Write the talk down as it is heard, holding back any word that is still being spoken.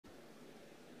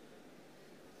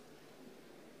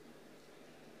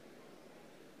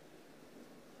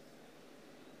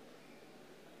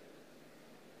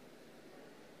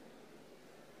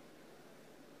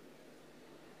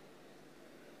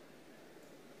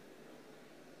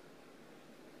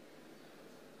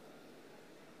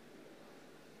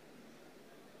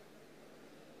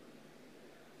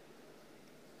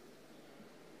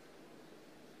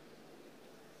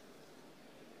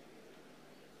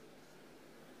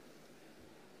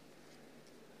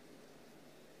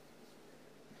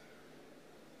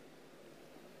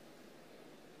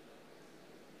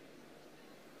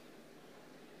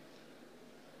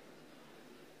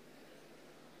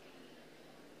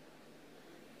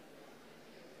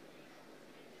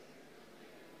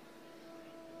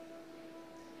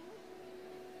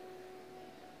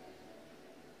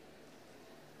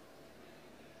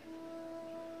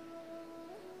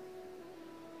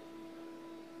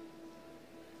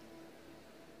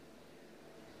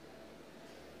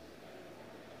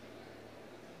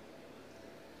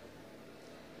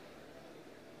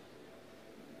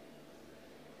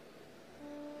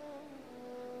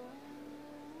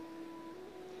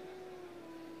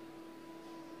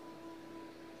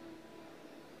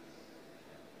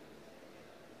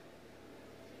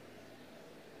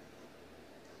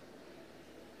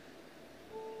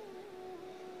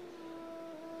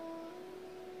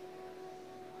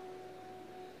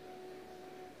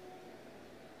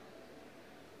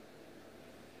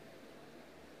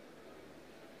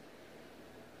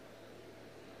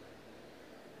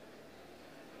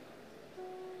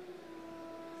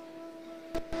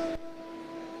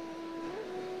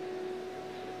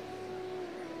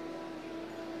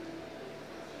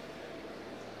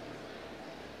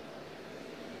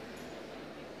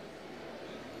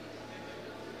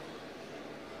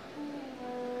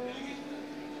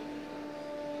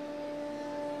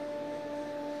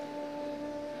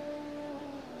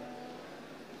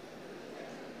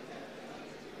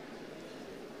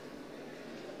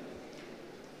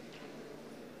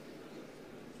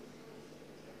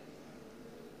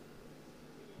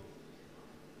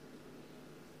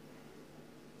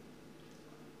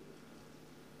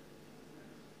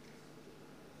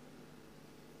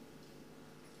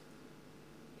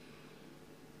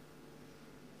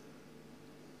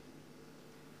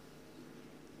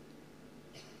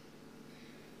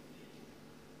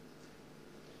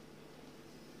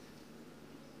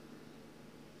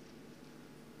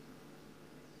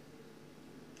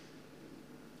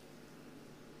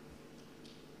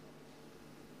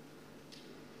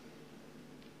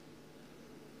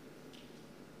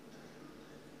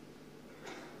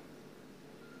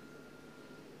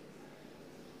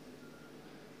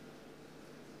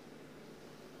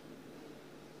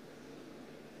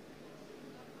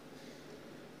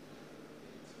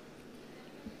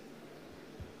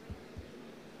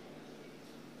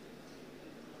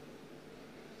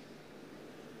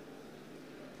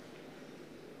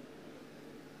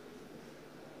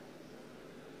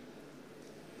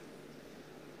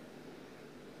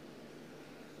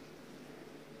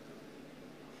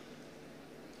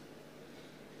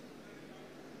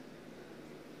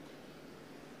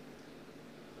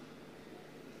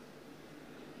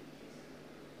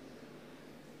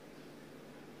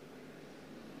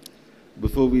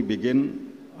Before we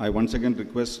begin, I once again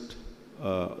request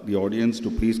the audience to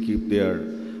please keep their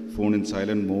phone in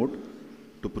silent mode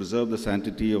to preserve the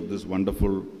sanctity of this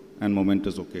wonderful and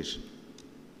momentous occasion.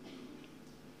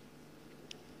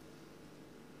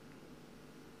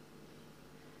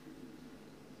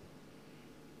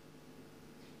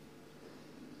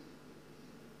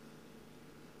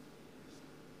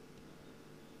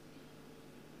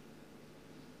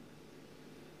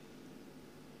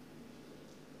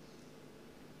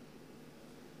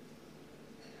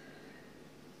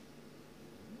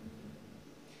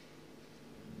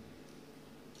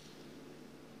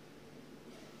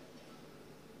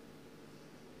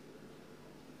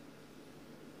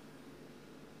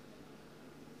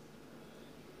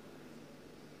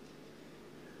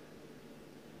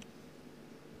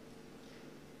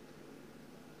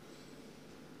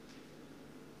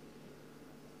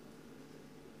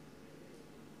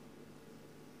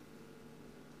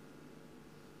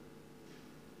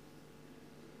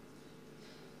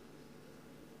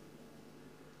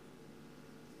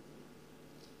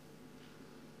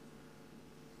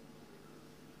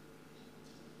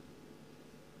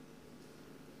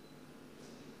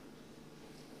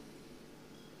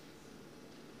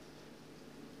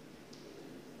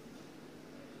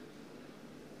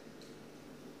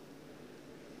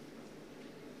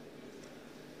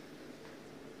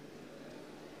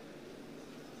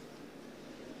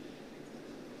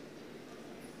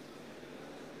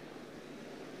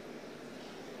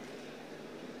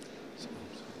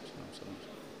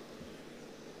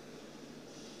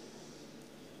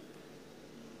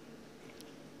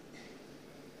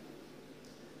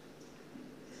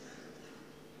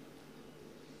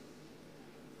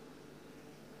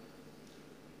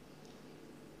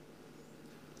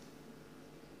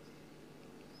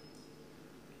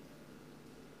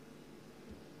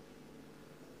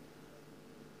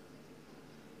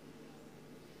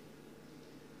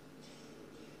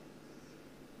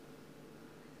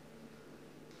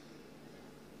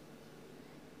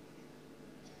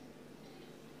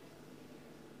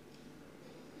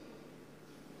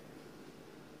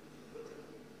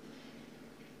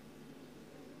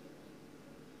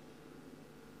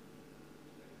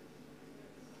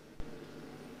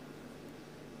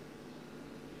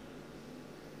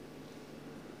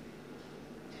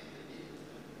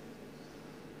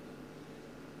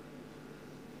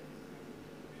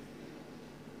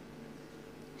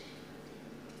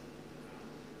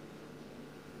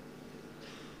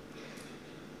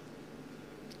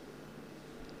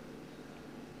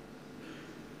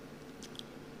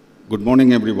 Good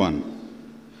morning, everyone.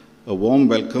 A warm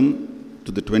welcome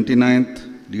to the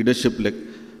 29th Leadership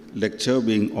Lecture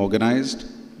being organized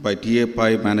by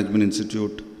TAPMI Management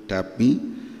Institute,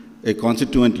 TAPMI, a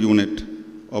constituent unit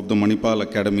of the Manipal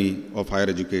Academy of Higher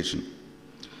Education.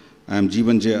 I am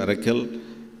Jeevan J. Arakil,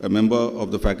 a member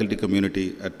of the faculty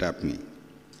community at TAPMI.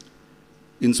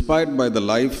 Inspired by the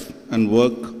life and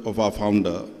work of our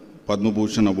founder, Padma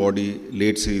Bhushan awardee,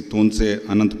 late Sri Thonse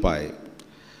Anantpai,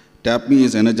 TAPMI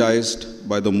is energized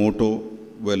by the motto,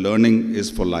 where learning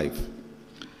is for life.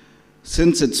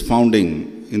 Since its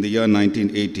founding in the year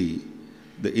 1980,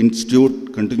 the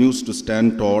Institute continues to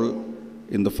stand tall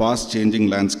in the fast-changing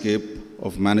landscape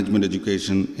of management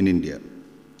education in India.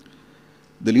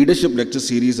 The Leadership Lecture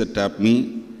Series at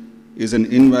TAPMI is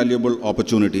an invaluable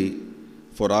opportunity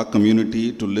for our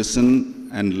community to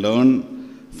listen and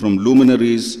learn from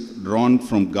luminaries drawn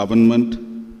from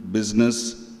government,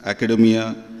 business,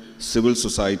 academia, civil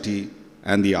society,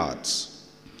 and the arts.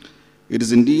 It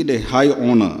is indeed a high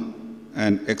honor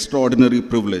and extraordinary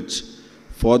privilege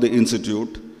for the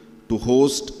Institute to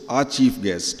host our chief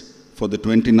guest for the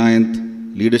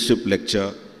 29th Leadership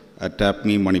Lecture at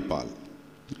TAPMI Manipal.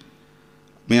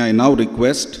 May I now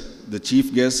request the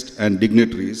chief guest and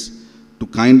dignitaries to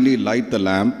kindly light the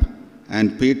lamp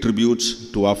and pay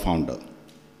tributes to our founder.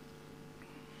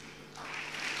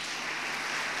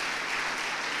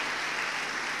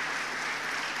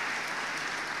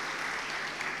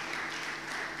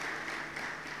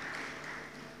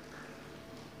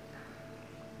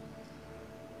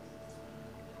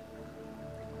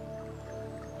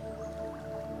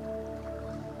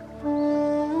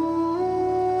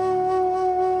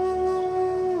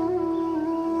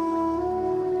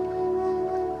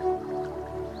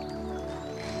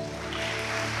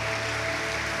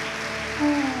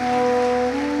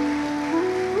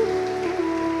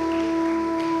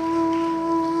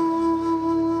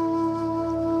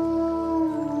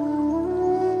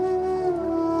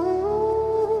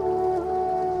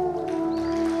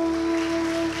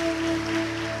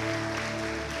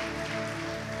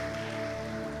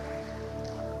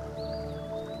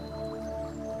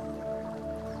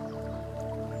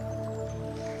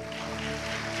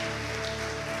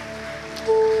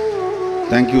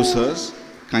 Thank you, sirs.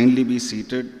 Kindly be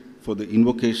seated for the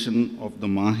invocation of the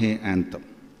Mahe anthem.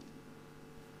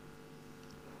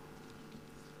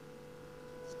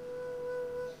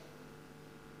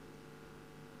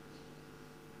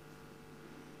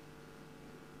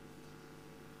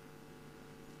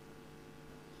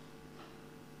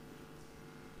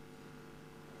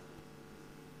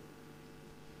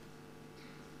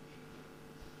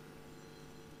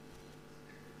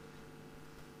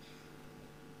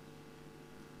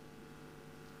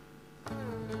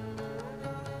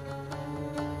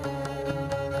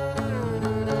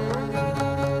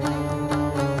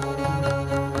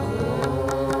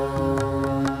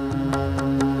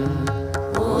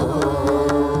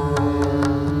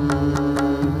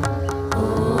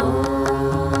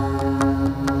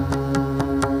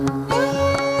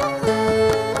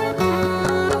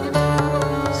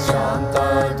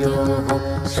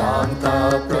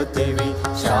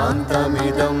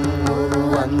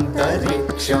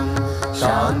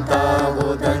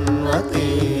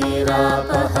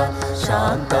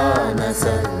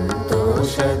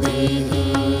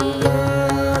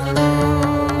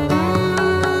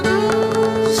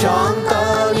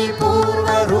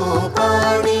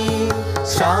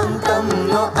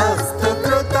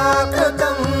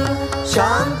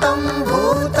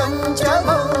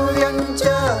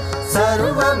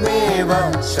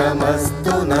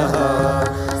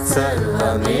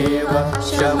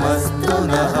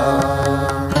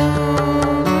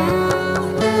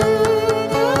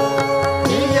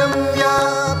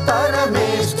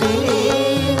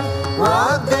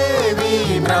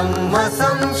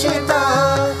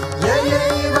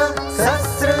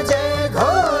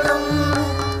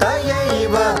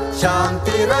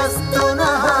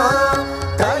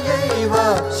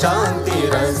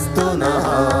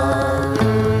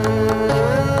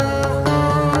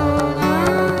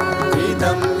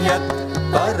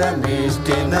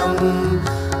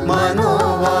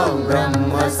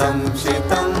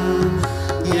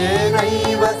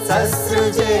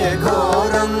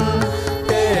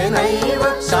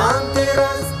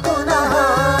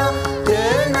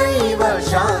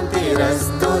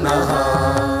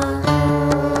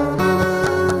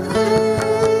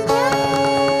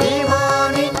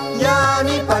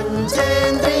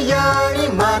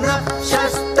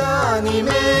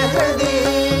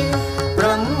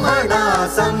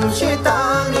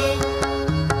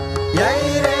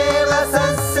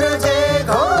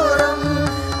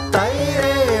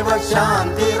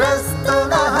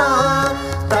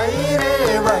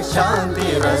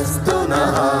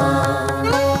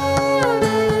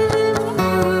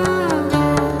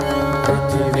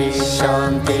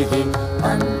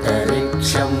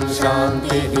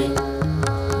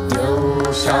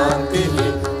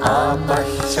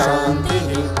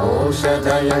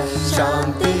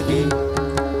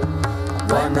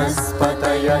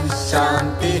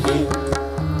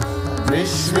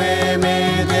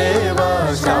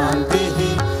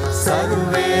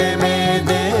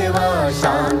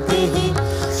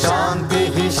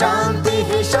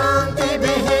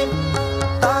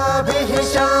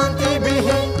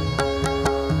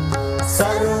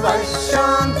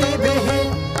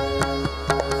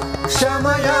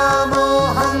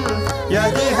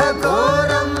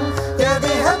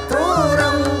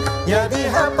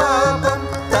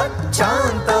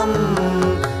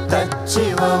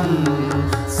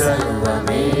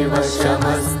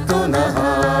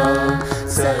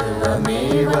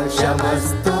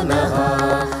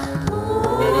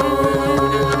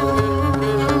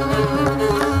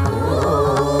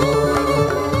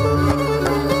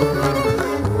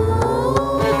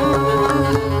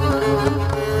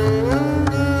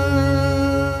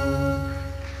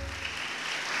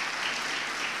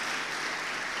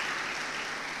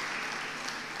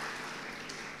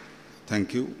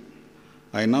 Thank you.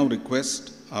 I now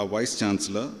request our Vice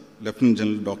Chancellor, Lieutenant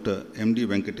General Dr. M.D.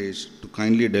 Venkatesh, to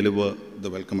kindly deliver the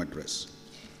welcome address.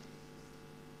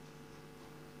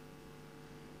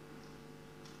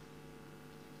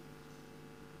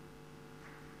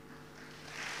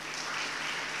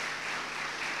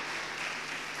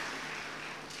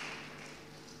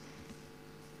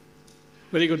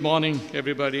 Very good morning,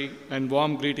 everybody, and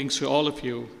warm greetings to all of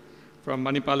you from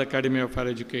Manipal Academy of Higher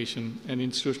Education, an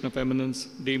institution of eminence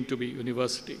deemed to be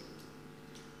university.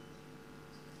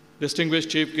 Distinguished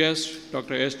Chief Guest,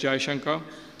 Dr. S. Jaishankar,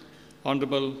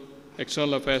 Honorable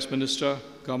External Affairs Minister,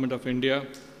 Government of India,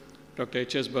 Dr.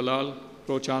 H.S. Balal,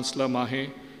 Pro-Chancellor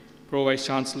Mahe, Pro-Vice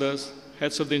Chancellors,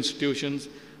 heads of the institutions,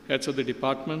 heads of the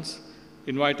departments,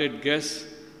 invited guests,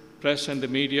 press and the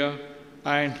media,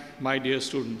 and my dear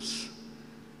students.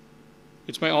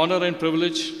 It's my honor and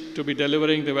privilege to be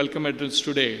delivering the welcome address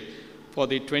today for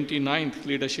the 29th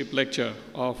Leadership Lecture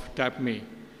of TAPMI,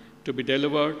 to be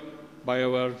delivered by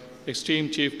our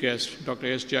esteemed chief guest,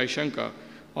 Dr. S. Jaishankar,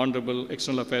 Honorable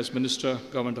External Affairs Minister,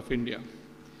 Government of India.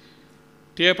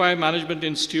 TAPMI Management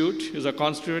Institute is a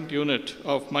constituent unit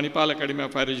of Manipal Academy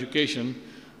of Higher Education,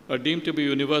 a deemed to be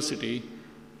university,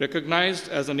 recognized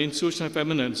as an institution of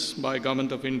eminence by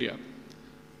Government of India.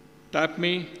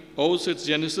 TAPMI owes its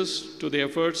genesis to the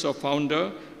efforts of founder,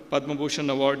 Padma Bhushan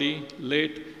awardee,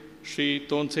 late Sri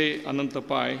Tonsei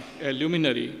Anantapai, a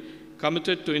luminary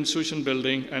committed to institution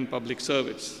building and public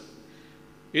service.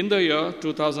 In the year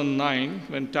 2009,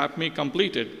 when TAPMI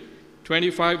completed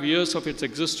 25 years of its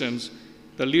existence,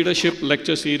 the Leadership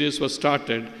Lecture Series was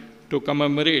started to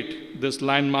commemorate this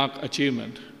landmark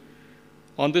achievement.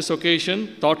 On this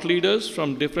occasion, thought leaders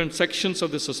from different sections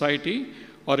of the society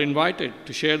are invited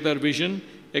to share their vision,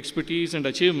 expertise, and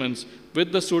achievements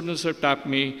with the students of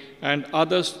TAPMI and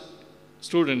other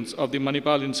students of the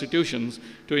Manipal institutions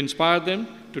to inspire them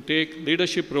to take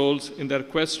leadership roles in their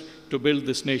quest to build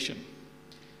this nation.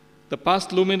 The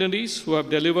past luminaries who have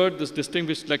delivered this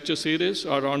distinguished lecture series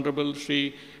are Honorable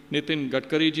Sri Nitin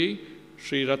Gadkari ji,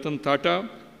 Sri Ratan Tata,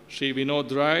 Sri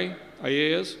Vinod Rai,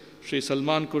 IAS, Sri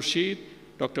Salman Khurshid,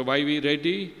 Dr. Y.V.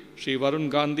 Reddy, Sri Varun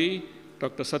Gandhi,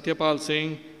 Dr. Satyapal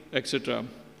Singh, etc.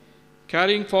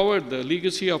 Carrying forward the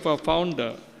legacy of our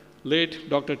founder, late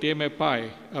Dr. T.M.A. Pai,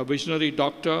 a visionary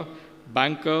doctor,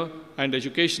 banker, and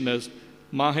educationist,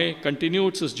 MAHE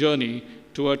continued his journey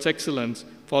towards excellence,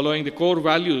 following the core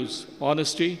values,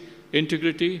 honesty,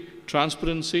 integrity,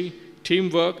 transparency,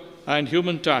 teamwork, and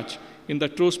human touch in the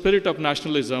true spirit of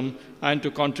nationalism and to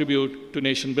contribute to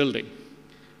nation building.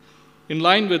 In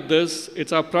line with this,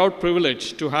 it's our proud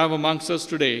privilege to have amongst us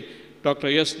today Dr.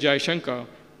 S. Jaishankar,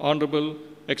 Honorable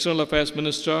External Affairs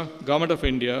Minister, Government of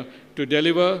India, to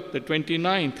deliver the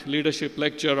 29th Leadership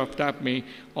Lecture of TAPMI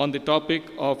on the topic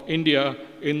of India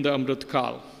in the Amrit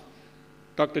Kal.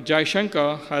 Dr.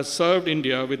 Jaishankar has served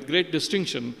India with great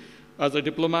distinction as a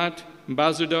diplomat,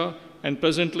 ambassador, and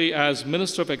presently as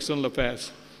Minister of External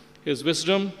Affairs. His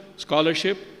wisdom,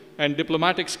 scholarship, and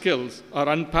diplomatic skills are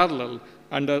unparalleled.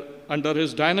 Under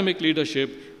his dynamic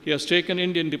leadership, he has taken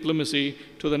Indian diplomacy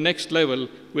to the next level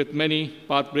with many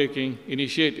path-breaking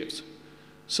initiatives.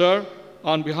 Sir,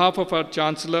 on behalf of our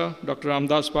Chancellor, Dr.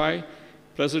 Ramdas Pai,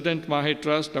 President MAHE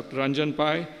Trust, Dr. Ranjan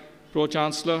Pai,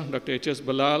 Pro-Chancellor, Dr. H.S.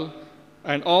 Balal,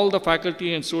 and all the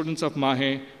faculty and students of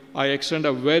MAHE, I extend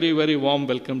a very, very warm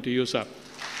welcome to you, sir.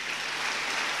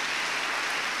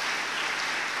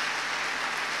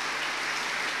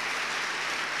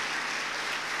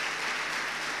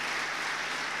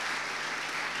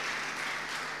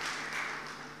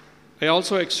 I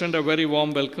also extend a very warm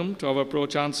welcome to our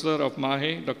Pro-Chancellor of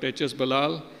MAHE, Dr. H.S.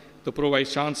 Balal, the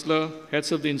Pro-Vice-Chancellor,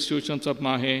 heads of the institutions of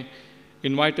MAHE,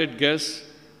 invited guests,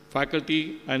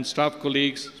 faculty and staff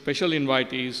colleagues, special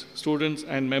invitees, students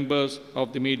and members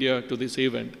of the media to this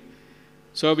event.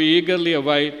 So we eagerly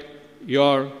await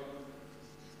your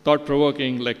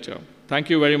thought-provoking lecture. Thank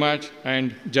you very much,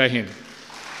 and Jai Hind.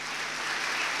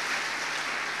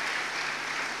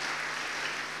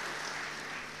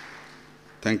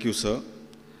 Thank you, sir.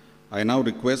 I now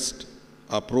request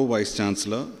our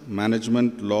Pro-Vice-Chancellor,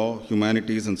 Management, Law,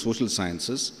 Humanities and Social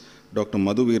Sciences, Dr.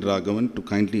 Madhuvir Raghavan, to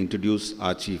kindly introduce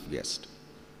our chief guest.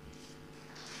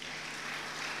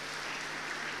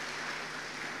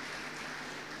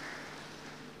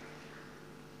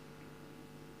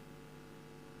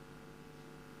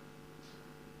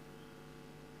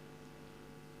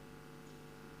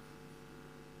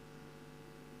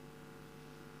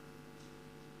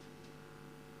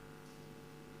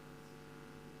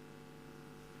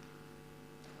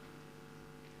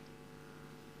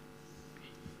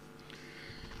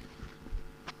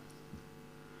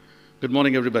 Good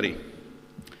morning, everybody.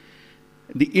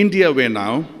 The India way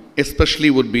now,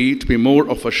 especially, would be to be more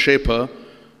of a shaper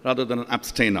rather than an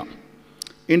abstainer.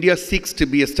 India seeks to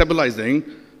be a stabilizing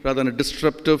rather than a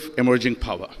disruptive emerging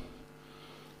power.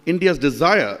 India's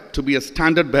desire to be a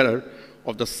standard bearer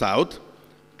of the South,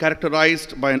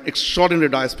 characterized by an extraordinary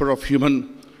diaspora of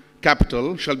human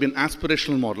capital, shall be an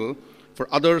aspirational model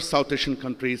for other South Asian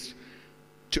countries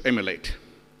to emulate.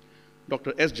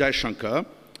 Dr. S. Jaishankar,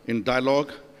 in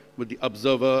dialogue with the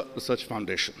Observer Research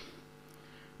Foundation.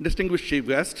 Distinguished Chief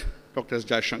Guest, Dr. S.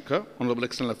 Jaishankar, Honorable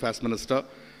External Affairs Minister,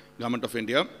 Government of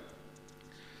India.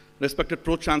 Respected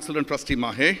Pro-Chancellor and Trustee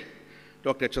MAHE,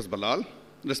 Dr. H.S. Balal.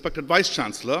 Respected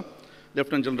Vice-Chancellor,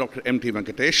 Lieutenant General Dr. M.T.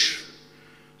 Venkatesh.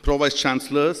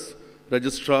 Pro-Vice-Chancellors,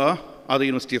 Registrar, other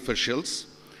university officials.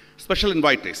 Special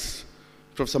invitees,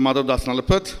 Professor Madhav Das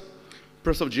Nalapat,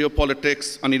 Professor of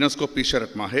Geopolitics and UNESCO P.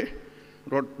 at Mahe,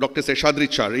 Dr. Seshadri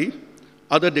Chari,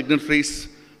 other dignitaries,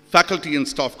 faculty and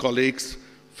staff colleagues,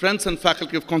 friends and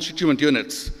faculty of constituent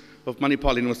units of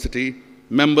Manipal University,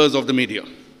 members of the media,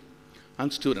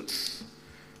 and students.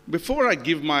 Before I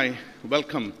give my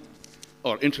welcome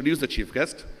or introduce the chief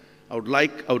guest, I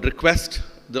would request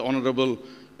the Honorable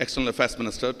External Affairs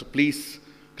Minister to please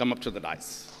come up to the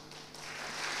dais.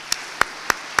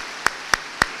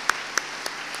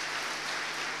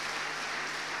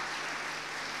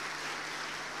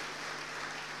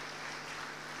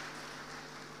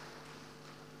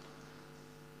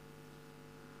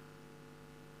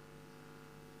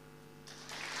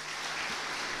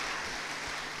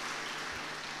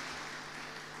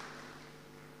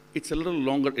 It's a little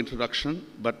longer introduction,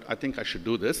 but I think I should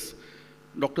do this.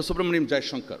 Dr. Subramaniam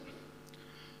Jaishankar.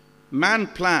 Man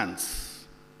plans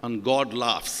and God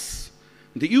laughs.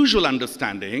 The usual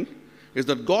understanding is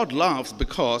that God laughs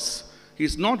because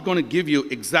he's not going to give you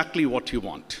exactly what you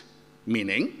want,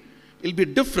 meaning it'll be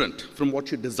different from what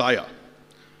you desire.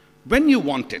 When you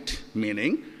want it,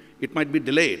 meaning it might be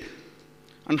delayed.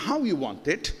 And how you want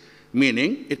it,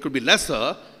 meaning it could be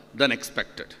lesser than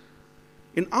expected.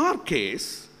 In our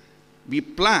case, we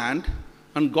planned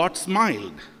and God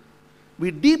smiled. We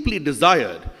deeply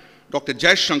desired Dr.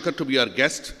 Jaishankar to be our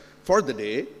guest for the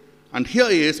day, and here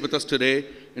he is with us today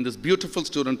in this beautiful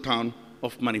student town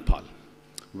of Manipal.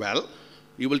 Well,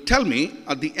 you will tell me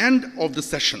at the end of the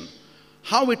session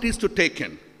how it is to take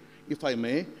in, if I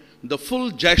may, the full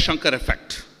Jaishankar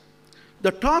effect.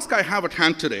 The task I have at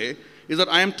hand today is that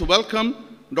I am to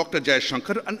welcome Dr.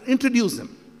 Jaishankar and introduce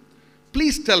him.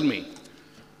 Please tell me,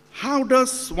 how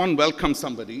does one welcome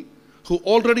somebody who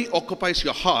already occupies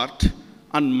your heart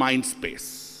and mind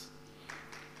space?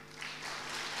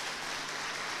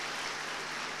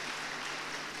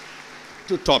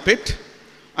 To top it,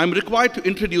 I'm required to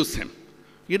introduce him.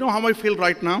 You know how I feel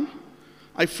right now?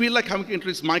 I feel like having to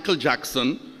introduce Michael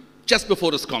Jackson just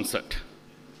before his concert.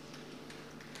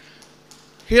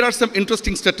 Here are some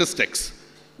interesting statistics.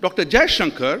 Dr.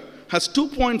 Jaishankar has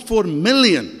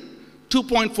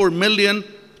 2.4 million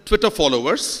Twitter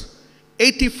followers,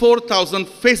 84,000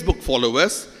 Facebook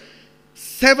followers,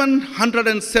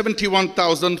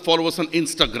 771,000 followers on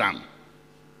Instagram.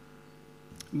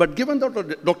 But given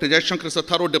that Dr. Jaishankar is a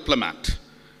thorough diplomat,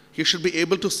 he should be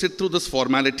able to sit through this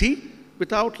formality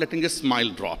without letting a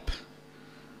smile drop.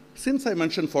 Since I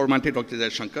mentioned formality, Dr.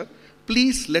 Jaishankar,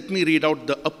 please let me read out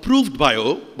the approved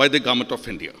bio by the Government of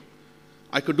India.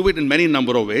 I could do it in many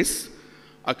number of ways.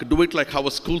 I could do it like how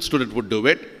a school student would do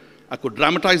it. I could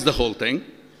dramatize the whole thing.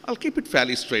 I'll keep it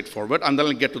fairly straightforward, and then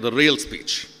I'll get to the real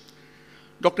speech.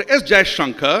 Dr. S.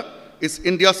 Jaishankar is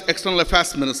India's External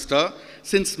Affairs Minister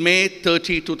since May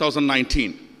 30,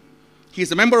 2019. He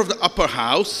is a member of the Upper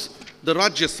House, the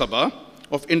Rajya Sabha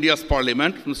of India's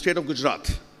Parliament from the state of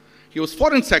Gujarat. He was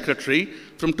Foreign Secretary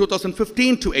from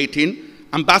 2015 to 18,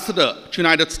 Ambassador to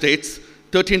United States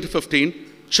 13 to 15,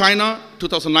 China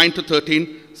 2009 to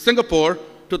 13, Singapore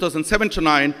 2007 to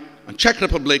 9, and Czech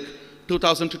Republic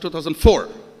 2000 to 2004.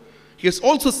 He has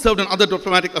also served on other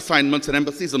diplomatic assignments in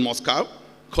embassies in Moscow,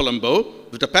 Colombo,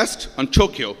 Budapest, and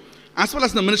Tokyo, as well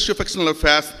as in the Ministry of External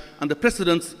Affairs and the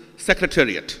President's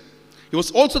Secretariat. He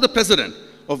was also the President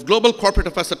of Global Corporate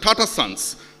Affairs at Tata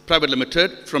Sons Private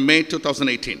Limited from May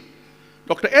 2018.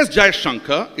 Dr. S.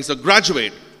 Jaishankar is a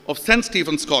graduate of St.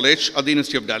 Stephen's College at the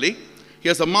University of Delhi. He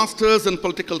has a Master's in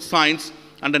Political Science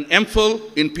and an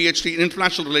MPhil in PhD in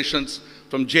International Relations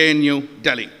from JNU,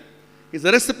 Delhi. He's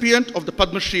a recipient of the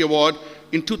Padma Shri Award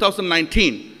in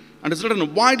 2019 and has written a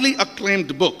widely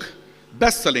acclaimed book,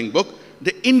 best-selling book,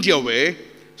 The India Way,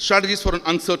 Strategies for an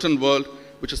Uncertain World,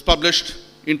 which was published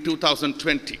in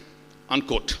 2020,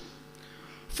 unquote.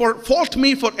 Fault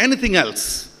me for anything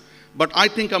else, but I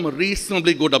think I'm a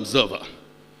reasonably good observer.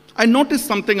 I noticed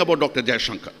something about Dr.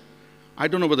 Jaishankar. I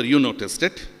don't know whether you noticed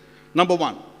it. Number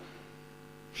one,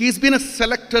 he's been a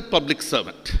selected public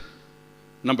servant.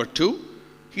 Number two,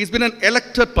 he's been an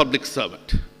elected public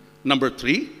servant. Number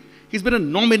three, he's been a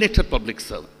nominated public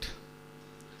servant.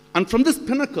 And from this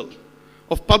pinnacle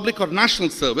of public or national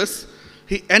service,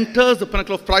 he enters the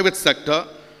pinnacle of private sector.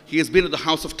 He has been at the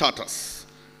House of Tatas.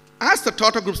 As the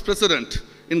Tata Group's president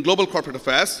in Global Corporate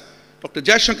Affairs, Dr.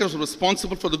 Jaishankar was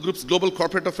responsible for the group's Global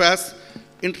Corporate Affairs,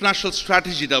 international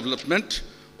strategy development,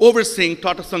 overseeing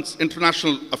Tata Sons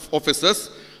international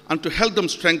offices, and to help them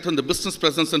strengthen the business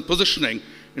presence and positioning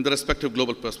in the respective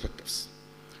global perspectives.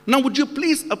 Now, would you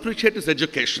please appreciate his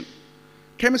education?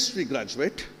 Chemistry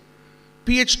graduate,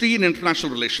 PhD in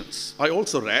international relations. I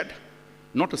also read,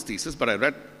 not his thesis, but I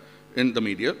read in the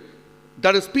media,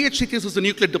 that his PhD thesis was in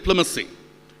nuclear diplomacy.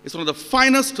 is one of the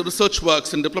finest research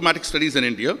works in diplomatic studies in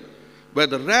India, where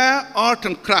the rare art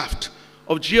and craft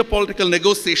of geopolitical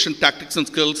negotiation tactics and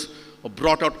skills are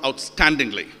brought out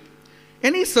outstandingly.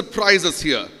 Any surprises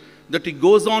here that he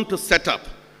goes on to set up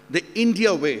the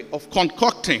India way of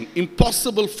concocting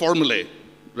impossible formulae,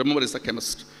 remember he's a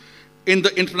chemist, in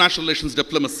the international relations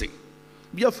diplomacy.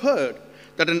 We have heard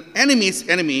that an enemy's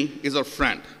enemy is our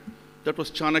friend. That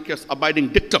was Chanakya's abiding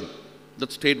dictum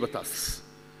that stayed with us.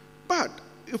 But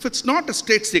if it's not a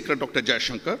state secret, Dr.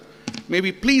 Jaishankar, may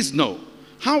we please know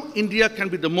how India can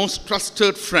be the most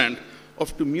trusted friend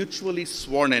of two mutually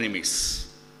sworn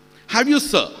enemies. Have you,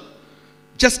 sir,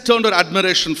 just turned our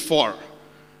admiration for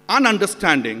an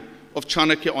understanding of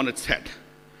Chanakya on its head?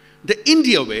 The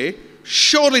India way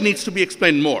surely needs to be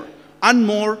explained more, and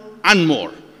more, and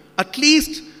more, at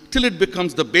least till it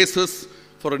becomes the basis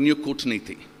for a new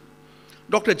Kootaniti.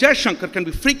 Dr. Jaishankar can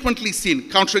be frequently seen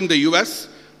countering the US,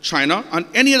 China, and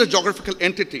any other geographical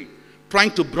entity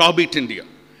trying to browbeat India.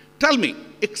 Tell me,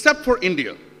 except for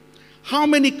India, how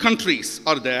many countries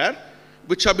are there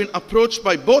which have been approached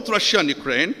by both Russia and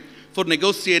Ukraine for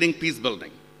negotiating peace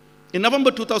building? In November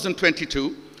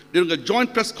 2022, during a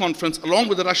joint press conference along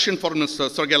with the Russian Foreign Minister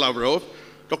Sergei Lavrov,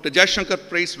 Dr. Jaishankar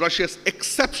praised Russia's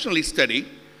exceptionally steady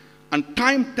and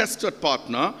time-tested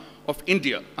partner of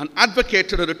India and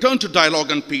advocated a return to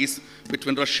dialogue and peace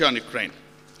between Russia and Ukraine.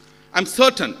 I'm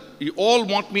certain you all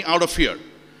want me out of here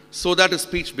so that his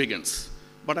speech begins,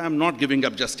 but I am not giving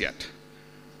up just yet.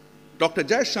 Dr.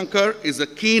 Jaishankar is a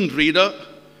keen reader,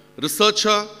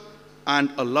 researcher,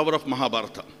 and a lover of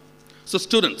Mahabharata. So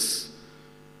students,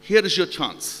 here is your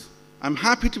chance. I'm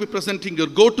happy to be presenting your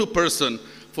go-to person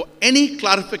for any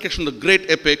clarification of the great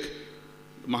epic,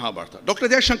 Mahabharata. Dr.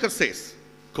 Jaishankar says,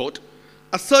 quote,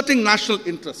 asserting national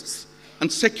interests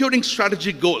and securing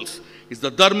strategic goals is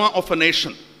the dharma of a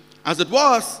nation, as it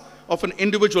was of an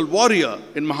individual warrior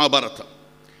in Mahabharata.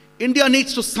 India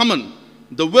needs to summon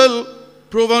the will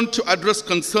proven to address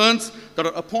concerns that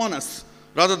are upon us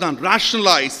rather than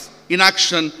rationalize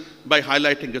inaction by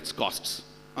highlighting its costs,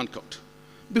 unquote.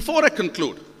 Before I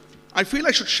conclude, I feel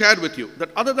I should share with you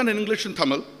that other than in English and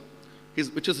Tamil,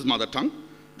 which is his mother tongue,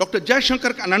 Dr.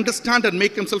 Jaishankar can understand and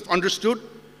make himself understood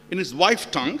in his wife's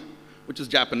tongue, which is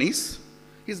Japanese,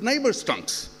 his neighbors'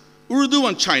 tongues, Urdu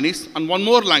and Chinese, and one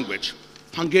more language,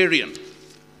 Hungarian.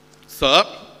 Sir,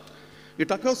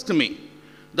 it occurs to me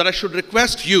that I should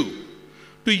request you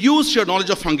to use your knowledge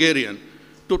of Hungarian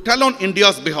to tell on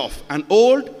India's behalf an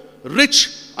old,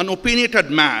 rich, and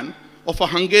opinionated man of a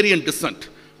Hungarian descent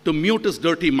to mute his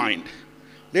dirty mind.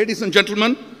 Ladies and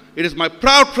gentlemen, it is my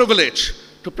proud privilege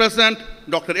to present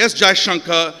Dr. S.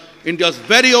 Jaishankar, India's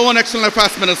very own External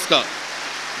Affairs Minister.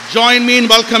 Join me in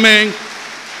welcoming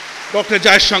Dr.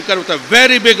 Jaishankar with a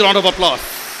very big round of applause.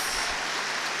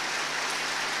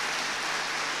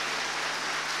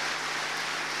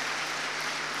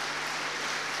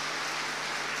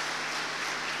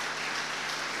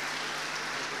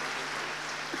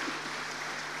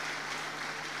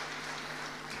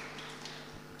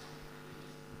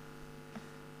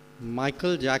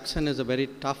 Michael Jackson is a very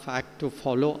tough act to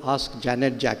follow. Ask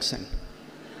Janet Jackson.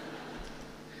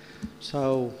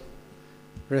 So,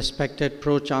 respected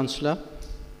Pro-Chancellor,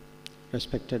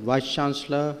 respected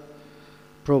Vice-Chancellor,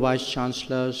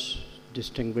 Pro-Vice-Chancellors,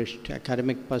 distinguished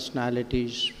academic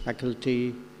personalities,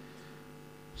 faculty,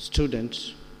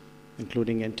 students,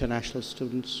 including international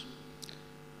students,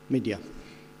 media.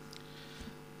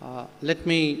 Let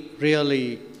me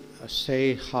really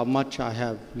say how much I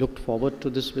have looked forward to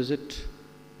this visit.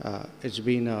 It's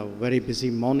been a very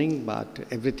busy morning, but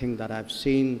everything that I've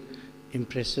seen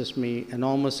impresses me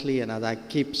enormously. And as I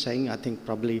keep saying, I think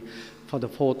probably for the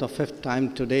fourth or fifth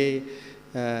time today,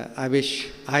 I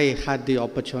wish I had the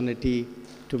opportunity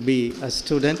to be a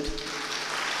student.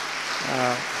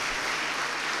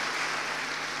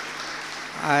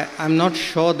 I'm not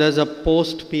sure there's a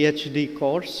post-PhD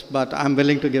course, but I'm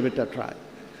willing to give it a try.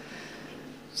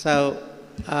 So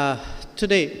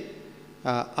today,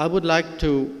 I would like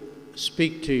to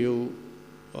speak to you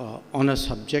on a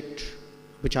subject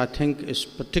which I think is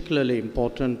particularly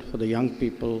important for the young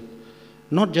people,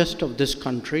 not just of this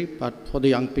country, but for the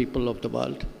young people of the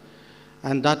world.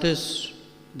 And that is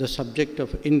the subject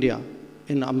of India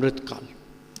in Amrit Kal.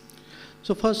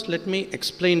 So first, let me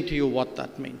explain to you what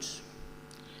that means.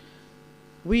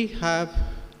 We have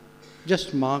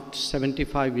just marked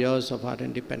 75 years of our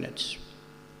independence.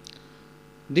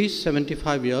 These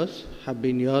 75 years have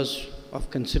been years of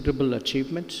considerable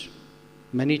achievements,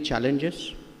 many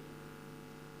challenges.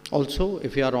 Also,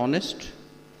 if you are honest,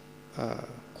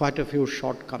 quite a few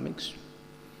shortcomings.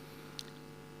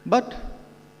 But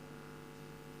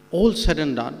all said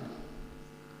and done,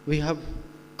 we have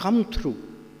come through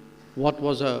what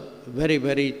was a very,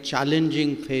 very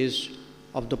challenging phase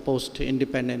of the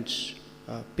post-independence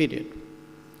period.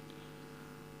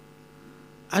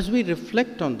 As we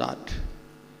reflect on that,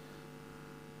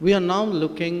 we are now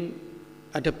looking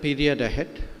at a period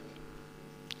ahead,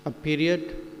 a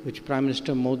period which Prime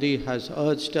Minister Modi has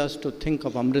urged us to think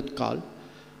of Amrit Kal,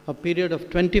 a period of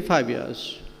 25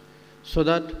 years, so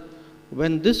that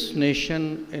when this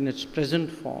nation in its present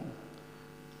form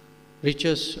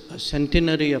reaches a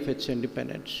centenary of its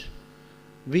independence,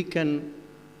 we can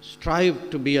strive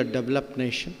to be a developed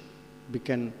nation, we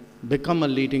can become a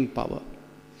leading power.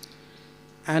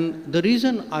 And the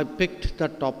reason I picked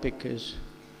that topic is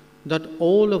that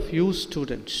all of you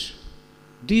students,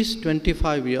 these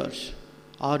 25 years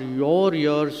are your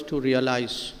years to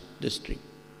realize this dream.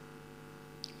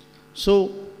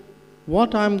 So,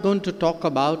 what I'm going to talk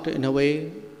about in a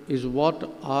way is what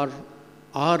are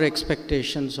our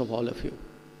expectations of all of you.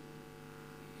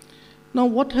 Now,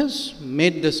 what has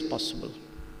made this possible?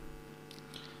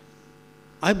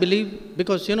 I believe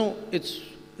because,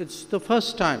 it's the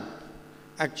first time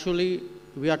actually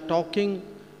we are talking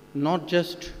not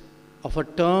just of a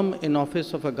term in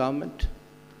office of a government,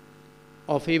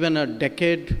 of even a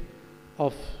decade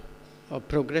of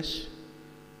progress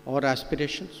or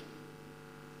aspirations.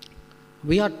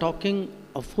 We are talking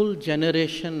a full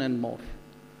generation and more.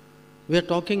 We are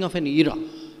talking of an era.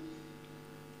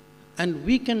 And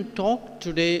we can talk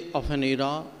today of an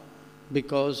era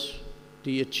because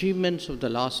the achievements of the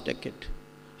last decade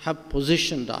have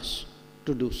positioned us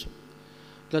to do so.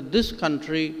 That this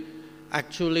country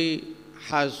actually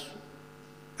has,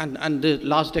 and the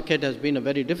last decade has been a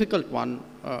very difficult one,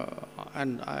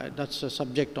 and that's a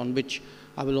subject on which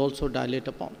I will also dilate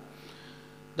upon.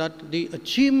 That the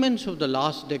achievements of the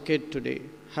last decade today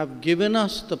have given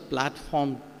us the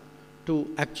platform to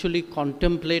actually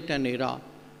contemplate an era,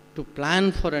 to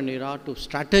plan for an era, to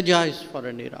strategize for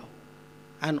an era,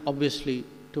 and obviously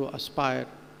to aspire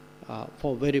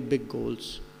for very big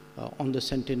goals on the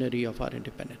centenary of our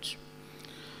independence.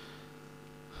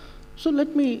 So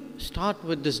let me start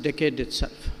with this decade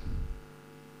itself.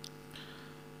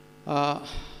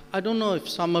 I don't know if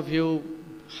some of you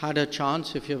had a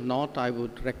chance. If you have not, I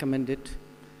would recommend it,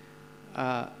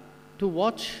 to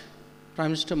watch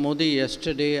Prime Minister Modi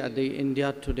yesterday at the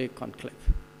India Today conclave.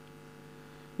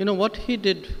 What he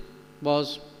did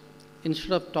was,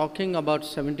 instead of talking about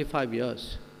 75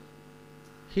 years,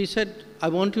 he said, I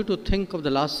want you to think of the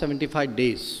last 75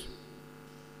 days.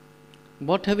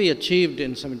 What have we achieved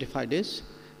in 75 days?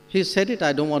 He said it,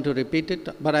 I don't want to repeat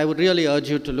it, but I would really urge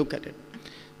you to look at it.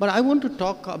 But I want to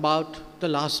talk about the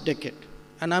last decade.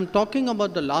 And I'm talking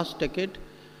about the last decade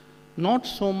not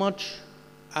so much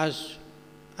as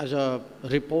a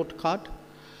report card,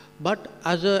 but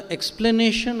as an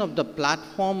explanation of the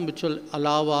platform which will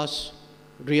allow us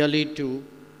really to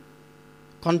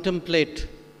contemplate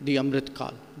the Amrit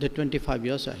Kal, the 25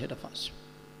 years ahead of us.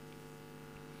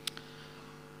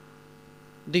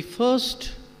 The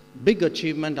first big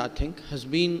achievement, I think, has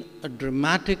been a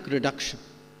dramatic reduction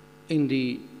in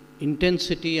the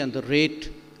intensity and the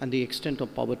rate and the extent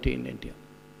of poverty in India.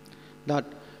 That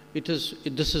this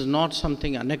is not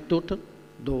something anecdotal,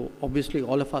 though obviously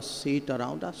all of us see it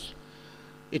around us.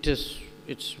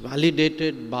 It's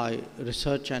validated by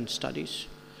research and studies.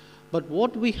 But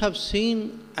what we have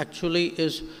seen actually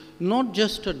is not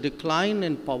just a decline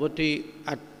in poverty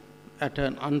at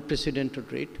an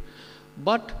unprecedented rate,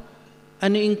 but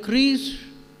an increase,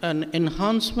 an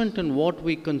enhancement in what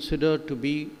we consider to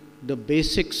be the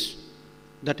basics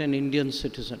that an Indian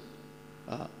citizen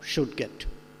should get.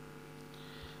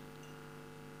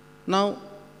 Now,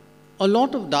 a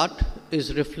lot of that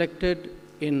is reflected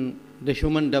in the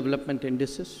Human Development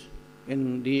Indices,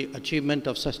 in the achievement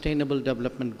of Sustainable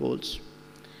Development Goals.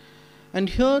 And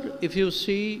here, if you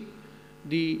see,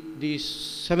 the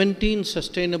 17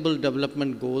 Sustainable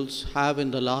Development Goals have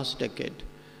in the last decade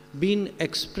been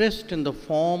expressed in the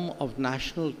form of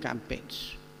national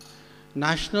campaigns.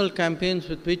 National campaigns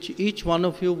with which each one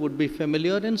of you would be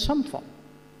familiar in some form.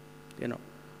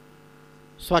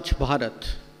 Swachh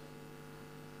Bharat,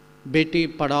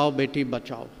 Beti Padhao, Beti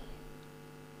Bachao,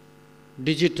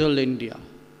 Digital India,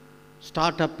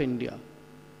 Startup India.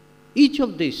 Each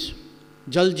of these,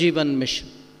 Jal Jeevan Mission,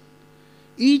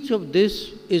 each of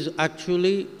this is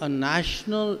actually a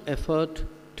national effort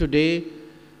today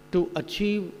to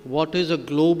achieve what is a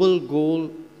global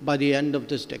goal by the end of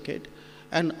this decade.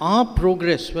 And our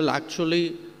progress will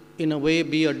actually, in a way,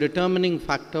 be a determining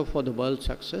factor for the world's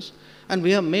success. And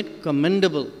we have made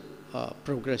commendable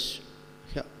progress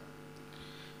here.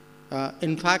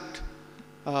 In fact,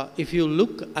 if you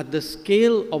look at the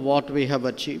scale of what we have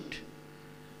achieved,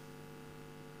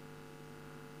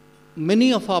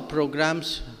 many of our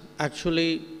programs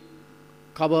actually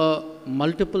cover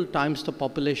multiple times the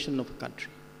population of a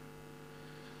country.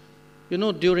 You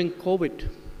know, during COVID,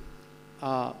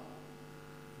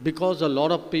 because a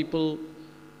lot of people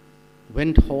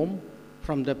went home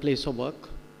from their place of work,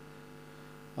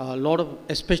 a lot of,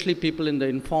 especially people in the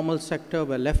informal sector,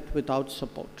 were left without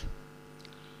support.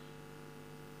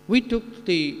 We took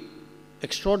the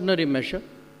extraordinary measure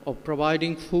of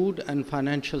providing food and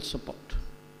financial support.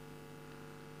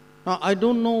 Now, I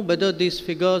don't know whether these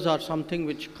figures are something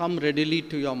which come readily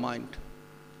to your mind,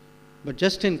 but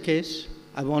just in case,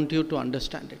 I want you to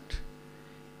understand it.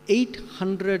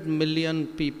 800 million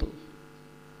people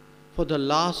for the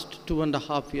last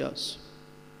 2.5 years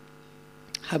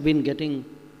have been getting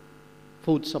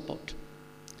food support.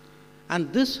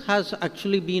 And this has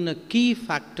actually been a key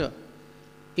factor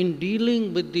in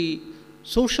dealing with the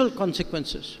social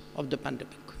consequences of the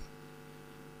pandemic.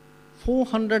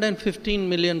 415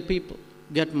 million people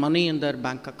get money in their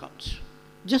bank accounts.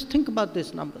 Just think about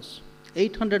these numbers.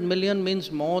 800 million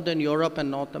means more than Europe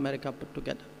and North America put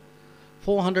together.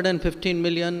 415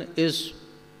 million is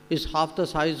half the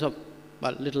size of,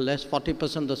 well, a little less,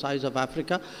 40% the size of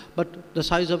Africa, but the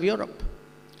size of Europe.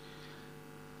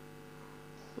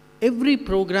 Every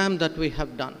program that we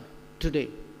have done today,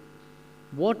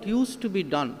 what used to be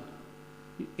done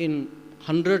in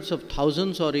hundreds of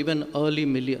thousands or even early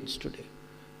millions today,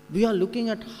 we are looking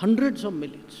at hundreds of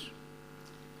millions.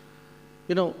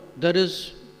 You know, there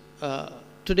is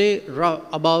today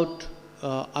about,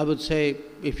 I would say,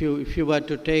 if you were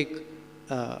to take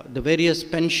the various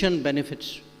pension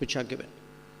benefits which are given,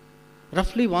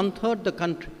 roughly 1/3 the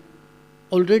country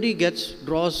already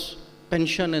draws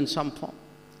pension in some form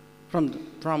from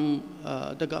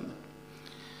the government.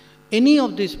 Any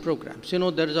of these programs, you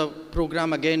know, there is a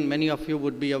program, again, many of you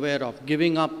would be aware of,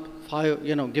 giving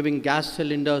gas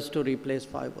cylinders to replace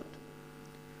firewood.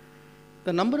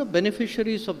 The number of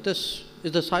beneficiaries of this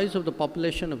is the size of the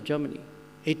population of Germany,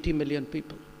 80 million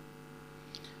people.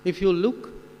 If you look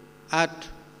at,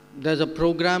 there's a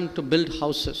program to build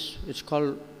houses, it's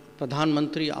called Pradhan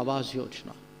Mantri Awas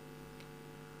Yojana.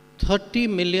 30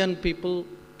 million people,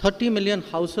 30 million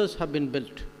houses have been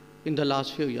built in the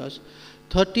last few years.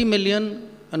 30 million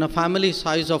and a family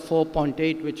size of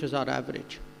 4.8, which is our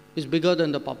average, is bigger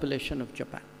than the population of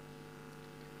Japan.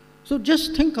 So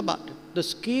just think about it, the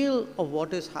scale of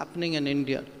what is happening in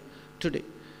India today.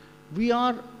 We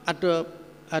are at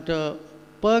a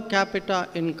per capita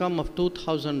income of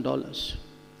 $2,000,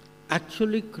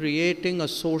 actually creating a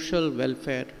social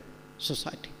welfare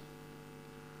society.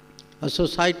 A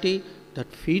society that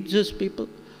feeds its people,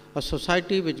 a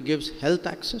society which gives health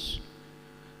access,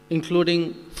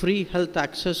 including free health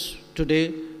access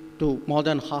today to more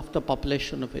than half the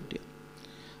population of India.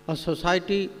 A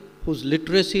society whose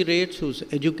literacy rates, whose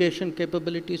education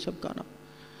capabilities have gone up.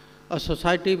 A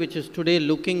society which is today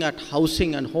looking at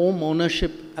housing and home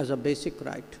ownership as a basic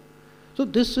right. So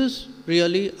this is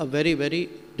really a very, very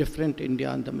different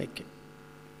India in the making.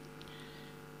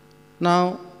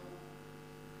 Now,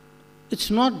 it's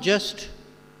not just,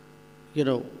 you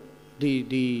know,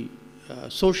 the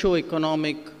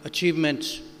socio-economic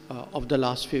achievements of the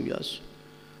last few years.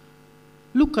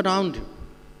 Look around you.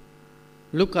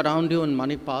 Look around you in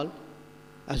Manipal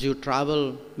as you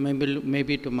travel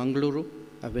maybe to Mangaluru,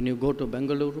 when you go to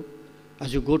Bengaluru,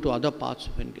 as you go to other parts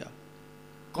of India.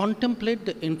 Contemplate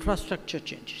the infrastructure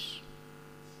changes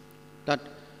that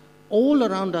all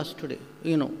around us today,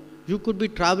 you know, you could be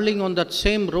traveling on that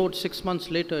same road 6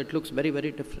 months later, it looks very,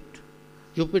 very different.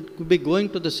 You could be going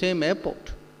to the same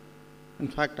airport. In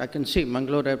fact, I can see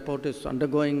Mangalore airport is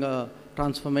undergoing a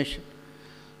transformation.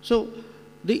 So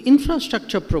the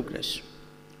infrastructure progress,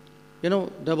 you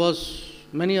know, there was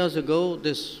many years ago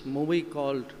this movie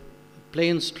called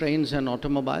Planes, Trains and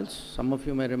Automobiles. Some of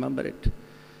you may remember it.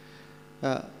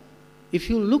 If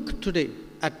you look today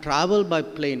at travel by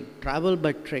plane, travel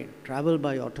by train, travel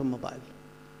by automobile,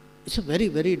 it's a very,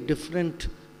 very different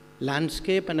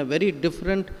landscape and a very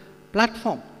different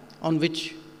platform on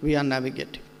which we are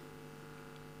navigating.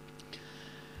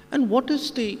 And what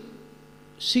is the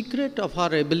secret of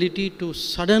our ability to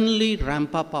suddenly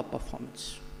ramp up our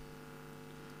performance?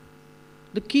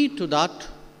 The key to that,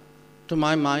 to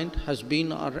my mind, has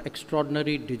been our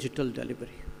extraordinary digital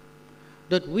delivery.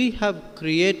 That we have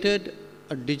created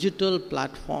a digital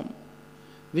platform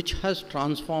which has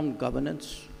transformed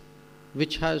governance,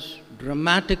 which has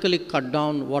dramatically cut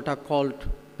down what are called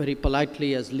very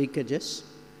politely as leakages,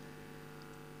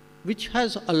 which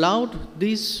has allowed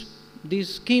these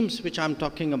schemes which I'm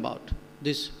talking about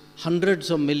these hundreds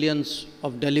of millions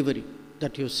of delivery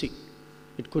that you see.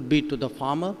 It could be to the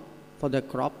farmer for their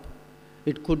crop.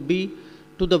 It could be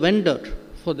to the vendor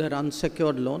for their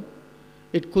unsecured loan.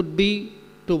 It could be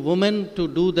to women to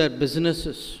do their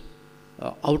businesses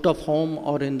out of home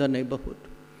or in the neighborhood.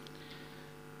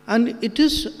 And it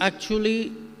is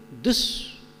actually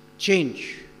this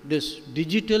change, this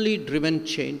digitally driven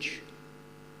change,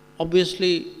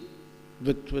 obviously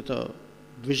with a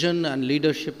vision and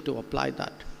leadership to apply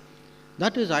that,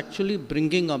 that is actually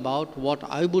bringing about what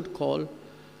I would call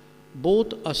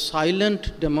both a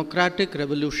silent democratic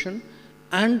revolution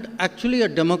and actually a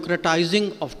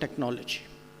democratizing of technology.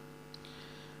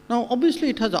 Now, obviously,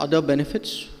 it has other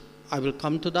benefits. I will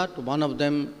come to that. One of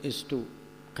them is to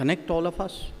connect all of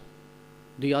us.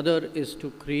 The other is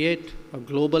to create a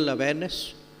global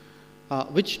awareness,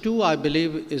 which too I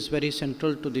believe is very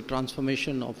central to the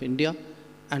transformation of India,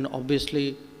 and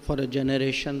obviously for a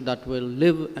generation that will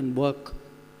live and work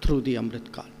through the Amrit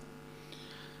Kaal.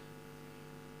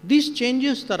 These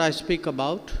changes that I speak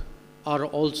about are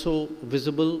also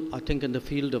visible, I think, in the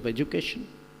field of education.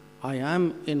 I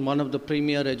am in one of the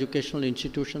premier educational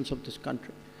institutions of this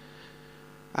country.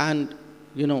 And,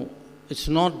 you know, it's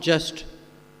not just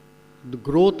the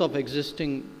growth of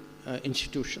existing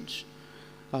institutions.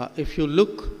 If you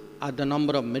look at the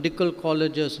number of medical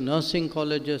colleges, nursing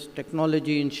colleges,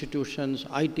 technology institutions,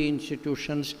 IT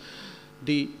institutions,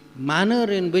 the manner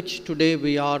in which today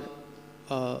we are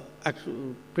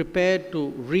prepared to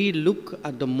re-look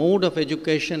at the mode of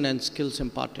education and skills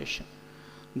impartation,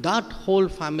 that whole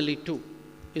family too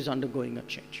is undergoing a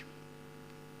change.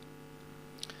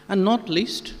 And not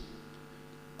least,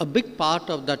 a big part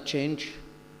of that change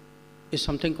is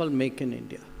something called Make in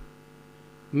India.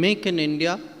 Make in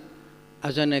India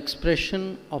as an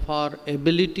expression of our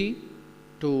ability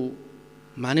to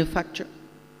manufacture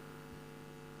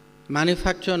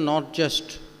not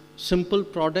just simple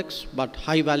products, but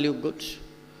high value goods.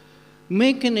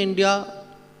 Make in India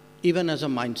even as a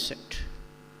mindset.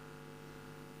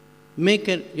 Make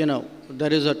it, you know,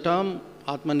 there is a term,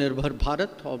 Atmanirbhar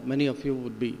Bharat, or many of you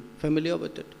would be familiar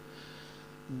with it.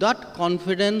 That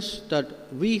confidence that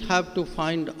we have to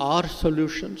find our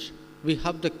solutions, we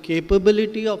have the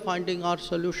capability of finding our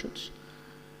solutions.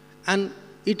 And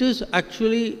it is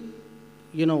actually,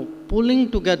 you know,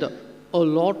 pulling together a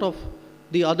lot of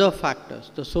the other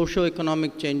factors, the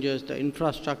socio-economic changes, the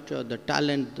infrastructure, the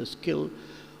talent, the skill,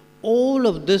 all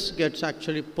of this gets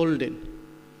actually pulled in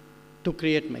to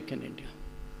create Make in India.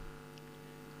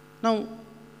 Now,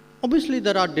 obviously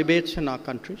there are debates in our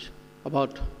countries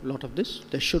about a lot of this.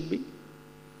 There should be.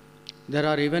 There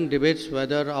are even debates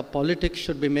whether our politics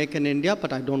should be Make in India,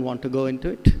 but I don't want to go into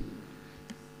it.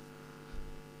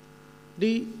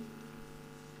 The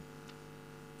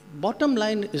bottom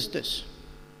line is this.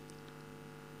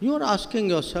 You are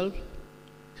asking yourself,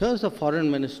 here's the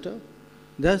foreign minister,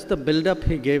 there's the build-up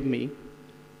he gave me.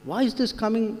 Why is this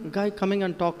guy coming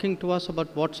and talking to us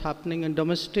about what's happening in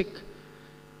domestic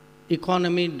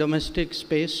economy, domestic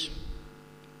space?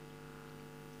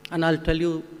 And I'll tell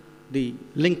you the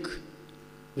link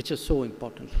which is so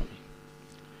important for me.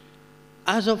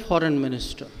 As a foreign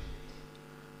minister,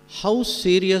 how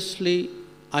seriously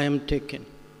I am taken,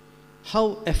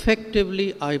 how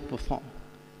effectively I perform,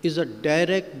 is a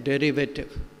direct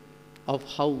derivative of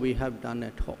how we have done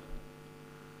at home.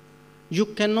 You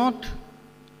cannot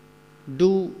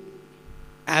do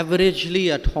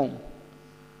averagely at home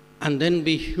and then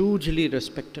be hugely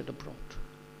respected abroad.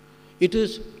 It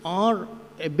is our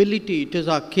ability, it is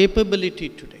our capability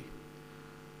today.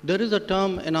 There is a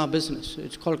term in our business,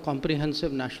 it's called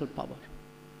comprehensive national power.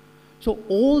 So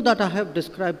all that I have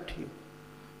described to you,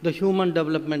 the human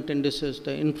development indices,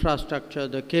 the infrastructure,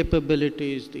 the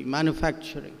capabilities, the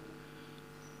manufacturing,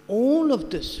 all of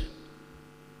this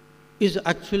is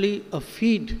actually a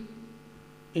feed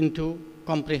into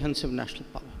comprehensive national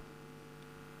power.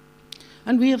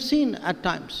 And we have seen at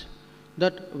times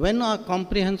that when our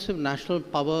comprehensive national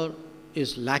power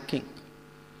is lacking,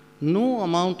 no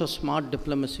amount of smart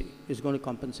diplomacy is going to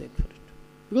compensate for it.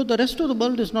 Because the rest of the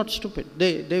world is not stupid.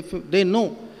 They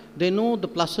know the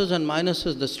pluses and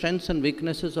minuses, the strengths and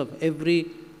weaknesses of every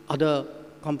other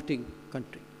competing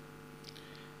country.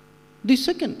 The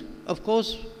second, of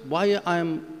course, why I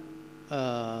am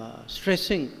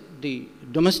stressing the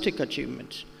domestic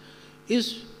achievements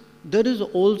is there is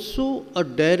also a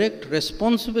direct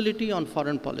responsibility on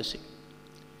foreign policy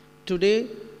today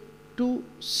to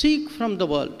seek from the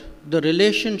world the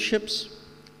relationships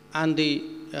and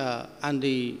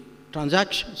the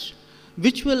transactions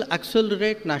which will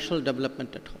accelerate national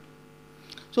development at home.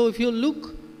 So if you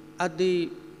look at the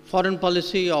foreign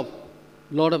policy of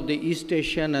lot of the East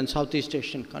Asian and Southeast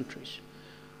Asian countries.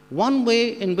 One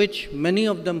way in which many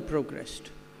of them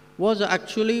progressed was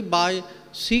actually by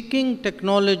seeking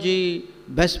technology,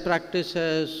 best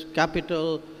practices,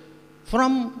 capital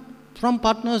from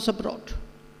partners abroad.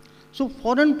 So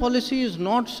foreign policy is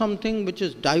not something which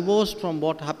is divorced from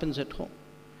what happens at home.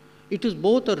 It is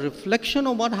both a reflection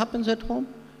of what happens at home,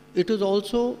 it is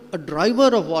also a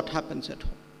driver of what happens at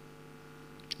home.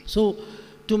 So,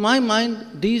 to my mind,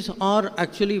 these are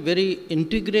actually very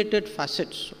integrated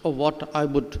facets of what I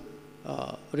would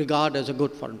regard as a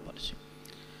good foreign policy.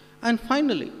 And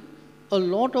finally, a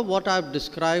lot of what I've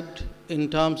described in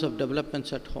terms of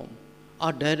developments at home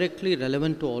are directly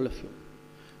relevant to all of you,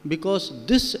 because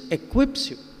this equips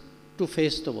you to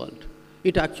face the world.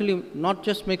 It actually not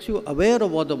just makes you aware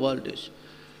of what the world is,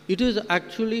 it is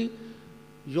actually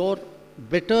your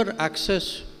better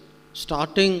access,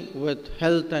 starting with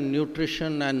health and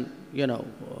nutrition and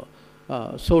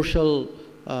social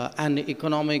and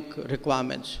economic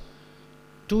requirements,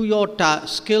 to your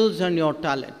skills and your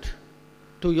talent,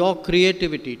 to your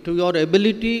creativity, to your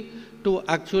ability to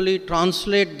actually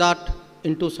translate that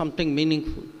into something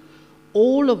meaningful.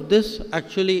 All of this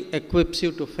actually equips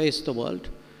you to face the world,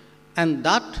 and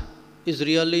that is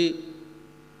really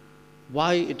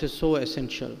why it is so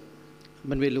essential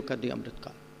when we look at the Amrit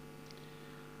Kaal.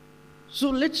 So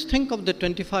let's think of the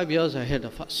 25 years ahead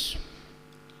of us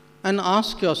and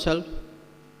ask yourself,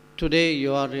 today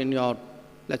you are in your,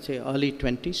 let's say, early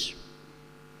 20s.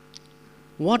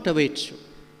 What awaits you?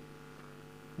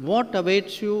 What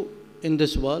awaits you in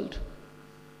this world?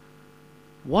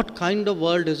 What kind of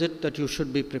world is it that you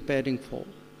should be preparing for?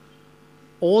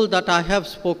 All that I have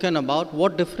spoken about,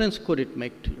 what difference could it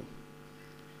make to you?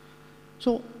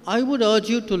 So I would urge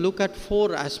you to look at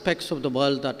 4 aspects of the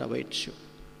world that awaits you.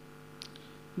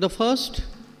 The first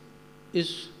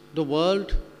is the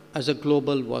world as a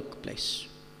global workplace.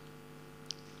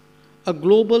 A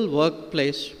global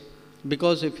workplace,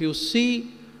 because if you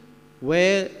see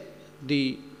where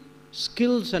the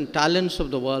skills and talents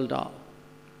of the world are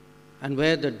and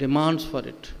where the demands for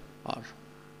it are,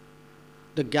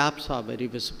 the gaps are very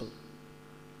visible.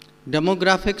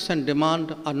 Demographics and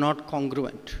demand are not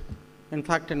congruent. In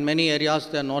fact, in many areas,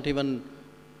 they are not even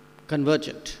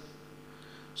convergent.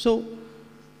 So,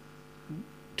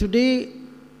 today,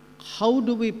 how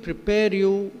do we prepare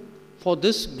you for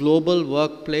this global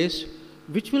workplace,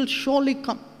 which will surely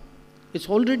come? It's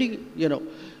already,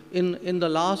 in the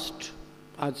last,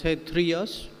 I'd say 3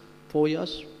 years, 4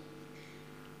 years,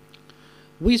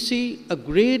 we see a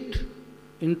great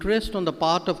interest on the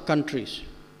part of countries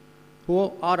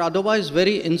who are otherwise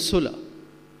very insular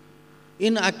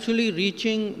in actually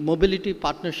reaching mobility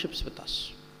partnerships with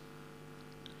us.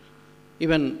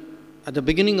 Even at the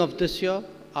beginning of this year,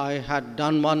 I had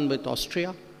done one with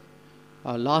Austria.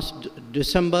 Last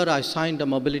December, I signed a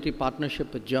mobility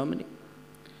partnership with Germany.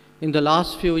 In the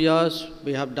last few years,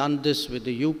 we have done this with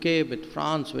the UK, with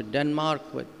France, with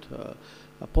Denmark, with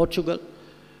Portugal.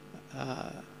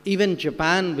 Even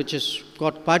Japan, which has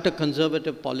got quite a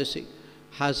conservative policy,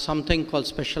 has something called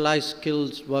specialized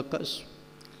skills workers.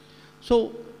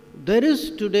 So there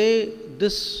is today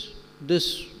this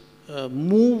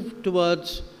move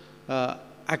towards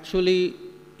actually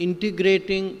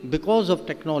integrating, because of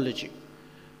technology,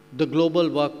 the global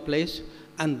workplace,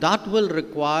 and that will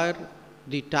require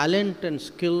the talent and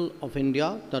skill of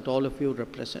India that all of you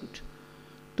represent,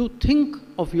 to think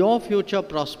of your future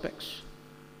prospects,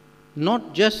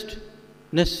 not just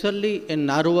necessarily in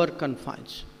narrower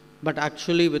confines, but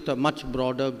actually with a much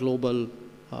broader global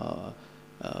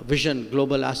vision,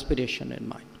 global aspiration in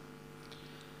mind.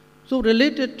 So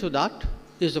related to that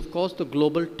is, of course, the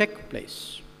global tech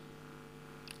place.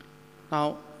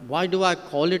 Now, why do I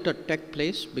call it a tech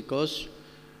place? Because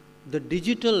the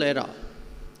digital era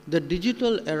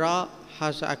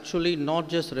has actually not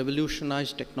just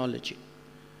revolutionized technology.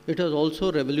 It has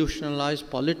also revolutionized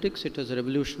politics, it has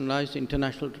revolutionized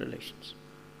international relations.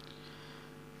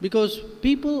 Because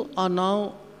people are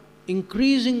now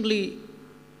increasingly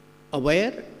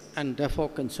aware and therefore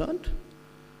concerned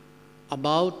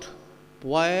about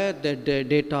where their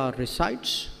data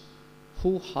resides,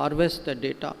 who harvests the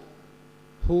data,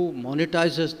 who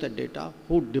monetizes the data,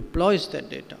 who deploys the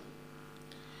data.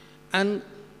 And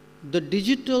the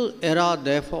digital era,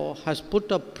 therefore, has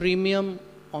put a premium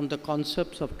on the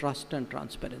concepts of trust and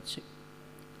transparency.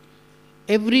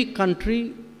 Every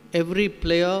country, every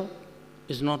player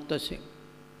is not the same.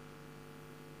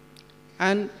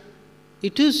 And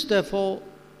it is, therefore,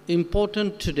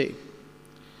 important today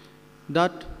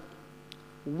that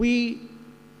we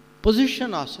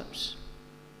position ourselves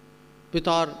with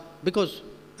because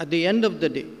at the end of the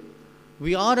day,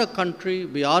 we are a country,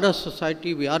 we are a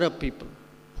society, we are a people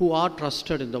who are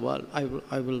trusted in the world.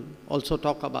 I will also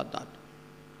talk about that.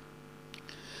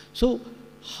 So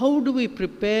how do we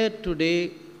prepare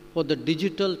today for the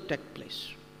digital tech place?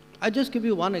 I'll just give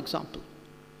you one example.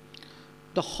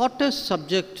 The hottest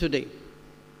subject today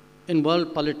in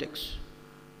world politics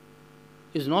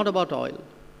is not about oil.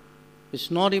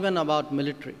 It's not even about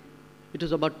military. It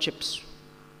is about chips.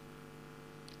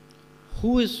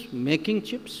 Who is making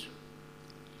chips?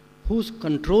 Who's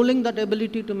controlling that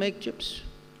ability to make chips?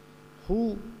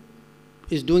 Who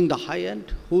is doing the high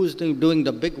end? Who is doing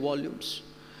the big volumes?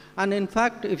 And in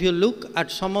fact, if you look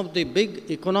at some of the big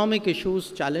economic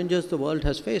issues, challenges the world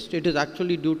has faced, it is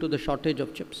actually due to the shortage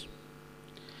of chips.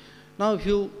 Now,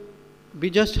 we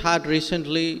just had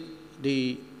recently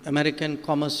the American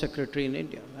Commerce Secretary in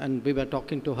India, and we were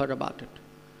talking to her about it.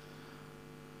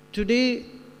 Today,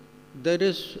 there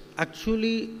is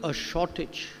actually a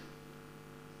shortage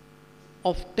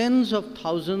of tens of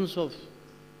thousands of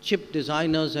chip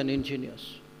designers and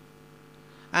engineers.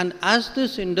 And as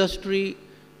this industry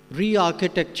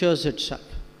re-architectures itself,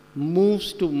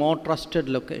 moves to more trusted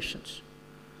locations,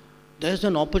 there's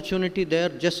an opportunity there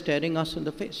just staring us in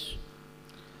the face.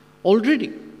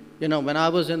 Already, when I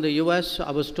was in the US,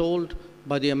 I was told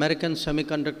by the American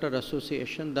Semiconductor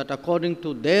Association that according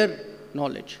to their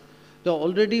knowledge, there are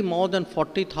already more than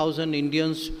 40,000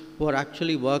 Indians who are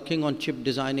actually working on chip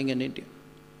designing in India.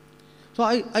 So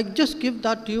I just give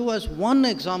that to you as one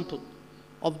example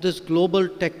of this global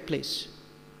tech place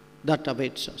that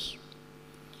awaits us.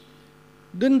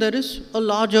 Then there is a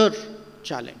larger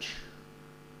challenge.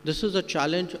 This is a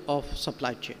challenge of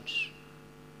supply chains.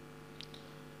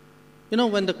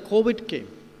 When the COVID came,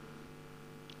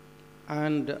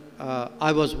 and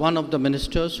I was one of the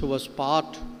ministers who was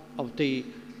part of the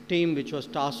team which was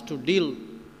tasked to deal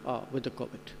with the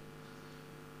COVID.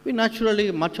 Naturally,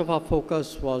 much of our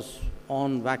focus was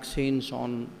on vaccines.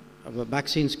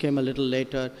 Vaccines came a little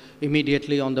later,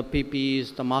 immediately on the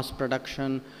PPEs, the mass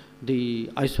production, the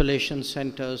isolation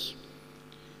centers.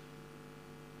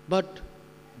 But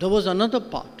there was another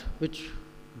part which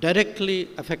directly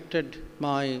affected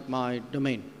my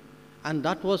domain, and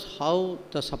that was how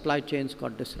the supply chains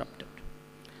got disrupted.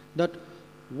 That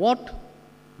what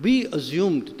we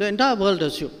assumed, the entire world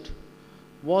assumed,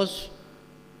 was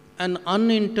an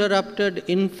uninterrupted,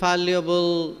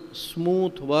 infallible,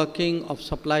 smooth working of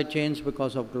supply chains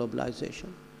because of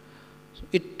globalization. So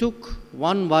it took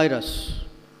one virus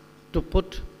to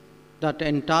put that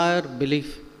entire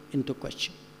belief into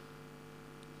question.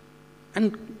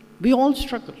 And we all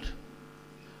struggled.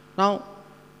 Now,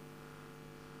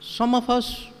 some of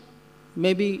us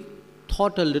maybe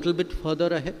thought a little bit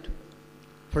further ahead.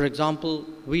 For example,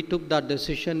 we took that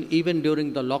decision even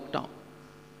during the lockdown.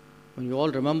 When you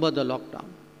all remember the lockdown,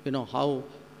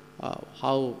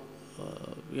 how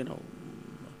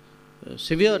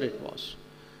severe it was.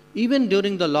 Even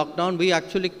during the lockdown, we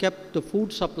actually kept the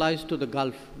food supplies to the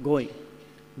Gulf going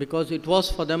because it was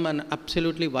for them an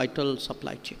absolutely vital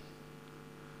supply chain.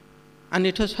 And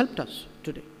it has helped us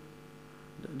today,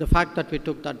 the fact that we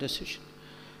took that decision.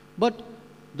 But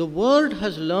the world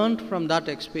has learned from that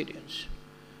experience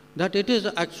that it is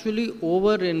actually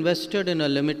over-invested in a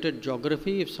limited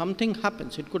geography. If something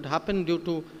happens, it could happen due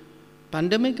to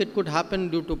pandemic, it could happen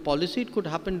due to policy, it could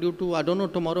happen due to, I don't know,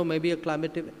 tomorrow maybe a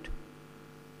climate event.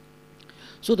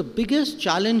 So the biggest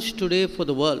challenge today for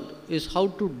the world is how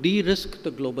to de-risk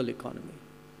the global economy,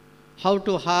 how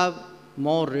to have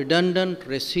more redundant,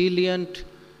 resilient,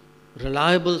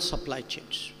 reliable supply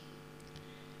chains.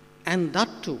 And that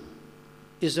too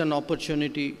is an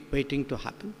opportunity waiting to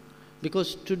happen.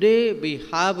 Because today we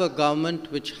have a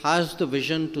government which has the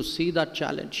vision to see that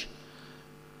challenge,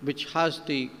 which has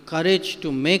the courage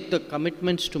to make the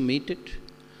commitments to meet it.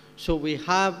 So we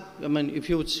have, if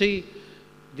you would see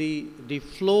the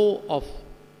flow of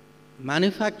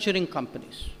manufacturing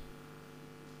companies,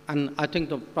 and I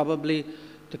think probably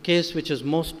the case which is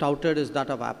most touted is that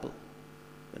of Apple.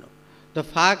 The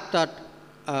fact that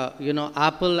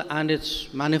Apple and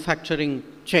its manufacturing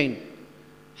chain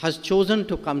has chosen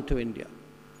to come to India,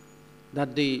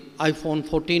 that the iPhone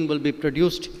 14 will be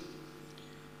produced.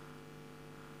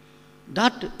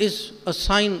 That is a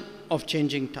sign of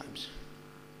changing times.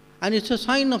 And it's a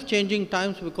sign of changing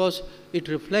times because it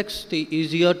reflects the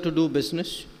easier to do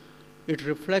business. It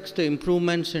reflects the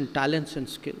improvements in talents and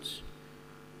skills.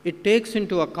 It takes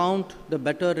into account the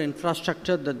better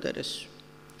infrastructure that there is.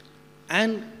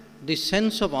 And the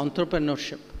sense of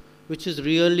entrepreneurship, which is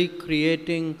really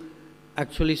creating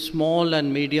actually small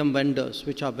and medium vendors,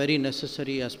 which are very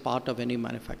necessary as part of any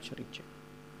manufacturing chain.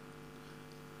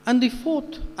 And the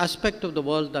fourth aspect of the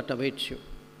world that awaits you,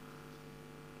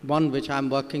 one which I'm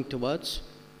working towards,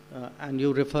 and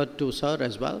you referred to, sir,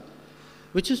 as well,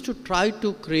 which is to try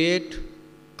to create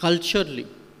culturally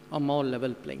a more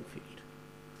level playing field.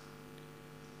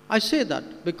 I say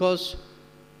that because,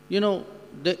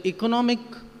 the economic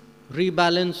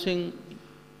rebalancing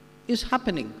is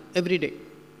happening every day.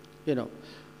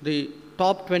 The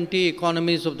top 20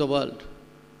 economies of the world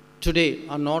today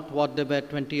are not what they were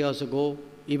 20 years ago,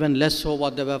 even less so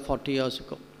what they were 40 years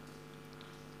ago.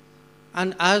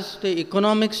 And as the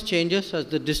economics changes, as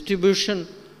the distribution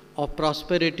of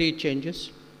prosperity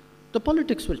changes, the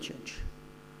politics will change.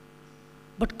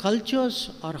 But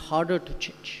cultures are harder to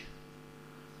change.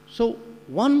 So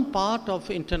one part of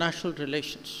international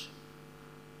relations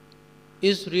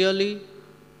is really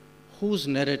whose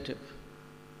narrative,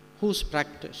 whose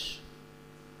practice,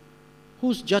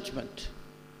 whose judgment.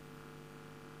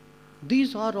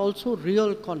 These are also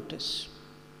real contests.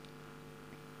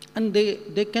 And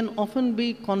they can often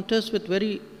be contests with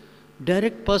very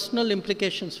direct personal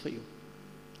implications for you.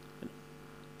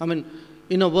 I mean,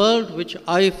 in a world which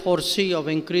I foresee of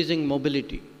increasing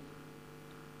mobility,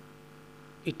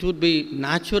 it would be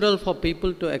natural for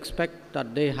people to expect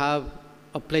that they have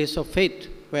a place of faith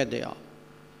where they are,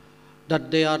 that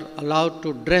they are allowed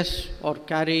to dress or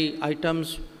carry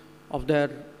items of their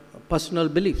personal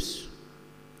beliefs,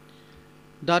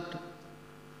 that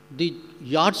the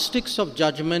yardsticks of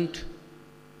judgment,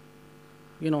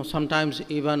 sometimes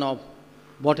even of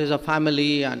what is a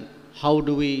family and how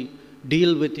do we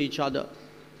deal with each other,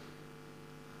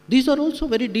 these are also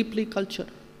very deeply cultural.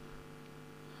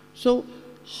 So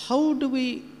how do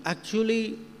we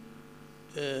actually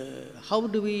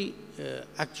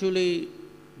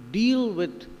deal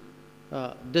with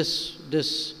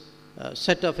this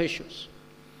set of issues?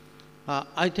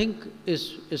 I think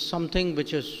is something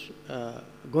which is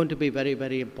going to be very,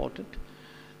 very important.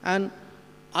 And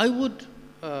I would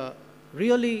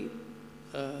really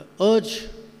urge,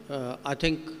 I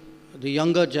think, the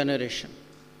younger generation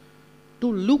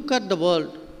to look at the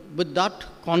world with that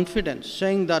confidence,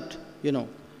 saying that,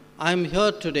 I'm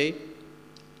here today,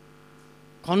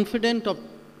 confident of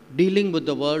dealing with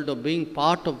the world, of being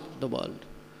part of the world.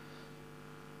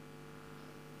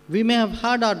 We may have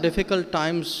had our difficult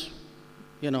times,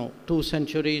 2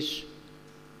 centuries,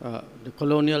 the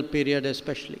colonial period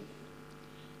especially.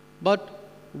 But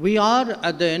we are,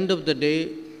 at the end of the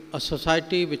day, a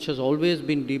society which has always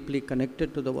been deeply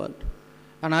connected to the world.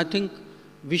 And I think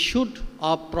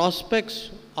our prospects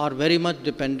are very much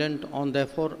dependent on,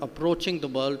 therefore, approaching the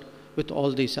world with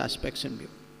all these aspects in view.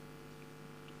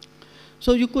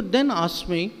 So you could then ask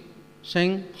me,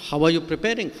 saying, how are you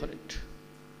preparing for it?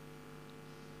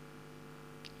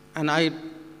 And I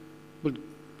would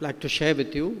like to share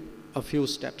with you a few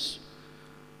steps.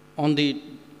 On the,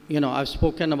 I've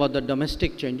spoken about the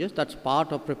domestic changes. That's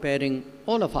part of preparing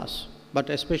all of us, but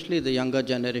especially the younger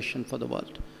generation for the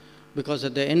world. Because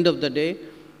at the end of the day,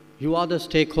 you are the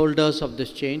stakeholders of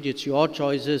this change. It's your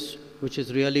choices which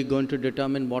is really going to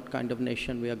determine what kind of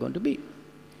nation we are going to be.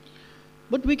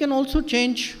 But we can also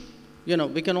change,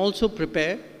 we can also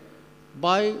prepare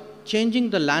by changing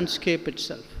the landscape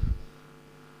itself.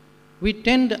 We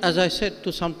tend, as I said,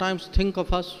 to sometimes think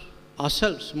of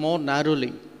ourselves more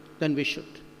narrowly than we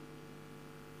should.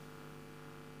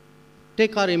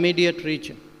 Take our immediate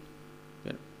region.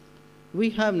 We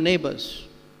have neighbors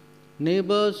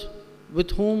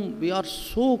with whom we are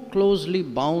so closely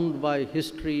bound by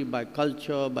history, by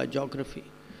culture, by geography.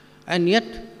 And yet,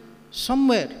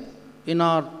 somewhere in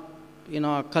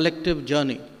our collective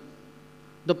journey,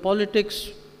 the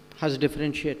politics has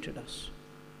differentiated us.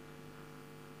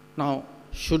 Now,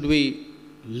 should we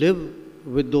live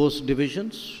with those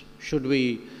divisions? Should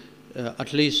we,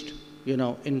 at least,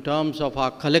 in terms of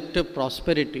our collective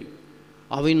prosperity,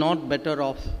 are we not better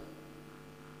off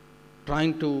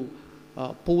trying to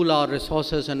pool our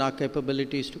resources and our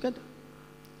capabilities together?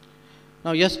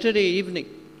 Now, yesterday evening,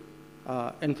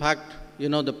 in fact,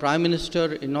 the Prime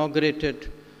Minister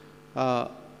inaugurated a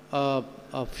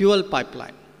fuel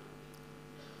pipeline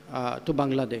to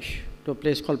Bangladesh, to a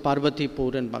place called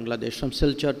Parvatipur in Bangladesh, from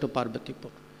Silchar to Parvatipur.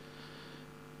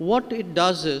 What it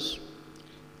does is,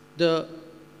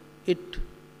 it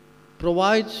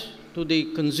provides to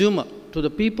the consumer, to the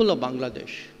people of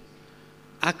Bangladesh,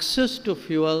 access to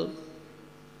fuel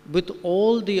with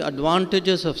all the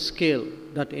advantages of scale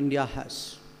that India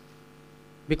has.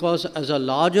 Because as a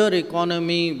larger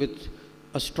economy with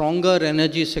a stronger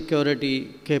energy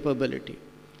security capability,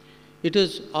 it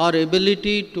is our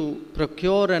ability to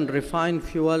procure and refine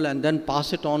fuel and then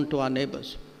pass it on to our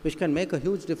neighbors, which can make a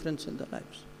huge difference in their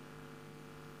lives.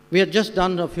 We had just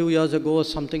done a few years ago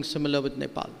something similar with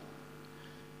Nepal.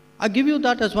 I give you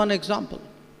that as one example.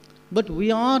 But we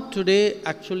are today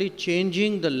actually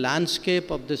changing the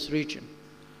landscape of this region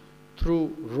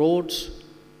through roads,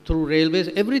 through railways.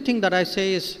 Everything that I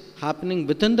say is happening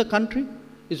within the country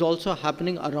is also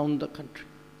happening around the country.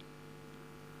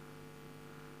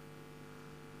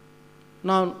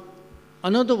 Now,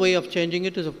 another way of changing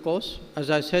it is, of course, as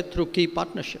I said, through key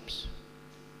partnerships.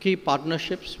 Key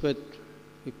partnerships with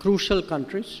crucial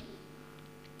countries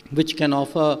which can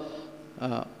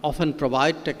often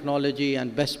provide technology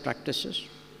and best practices.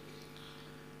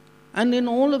 And in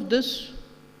all of this,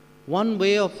 one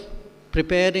way of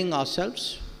preparing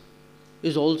ourselves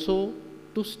is also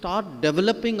to start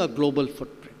developing a global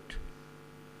footprint.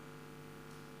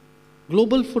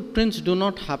 Global footprints do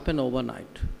not happen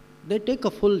overnight. They take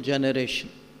a full generation.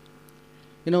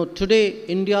 You know, today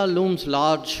India looms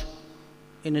large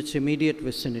in its immediate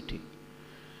vicinity.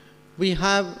 We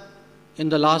have, in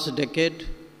the last decade,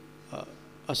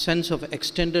 a sense of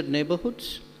extended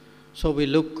neighborhoods. So we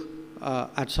look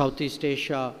at Southeast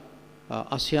Asia,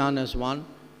 ASEAN as one.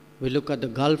 We look at the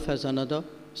Gulf as another,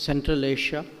 Central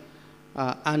Asia,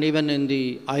 and even in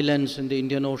the islands in the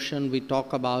Indian Ocean, we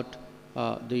talk about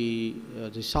the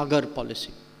Sagar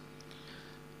policy.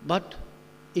 But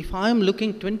if I am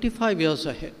looking 25 years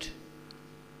ahead,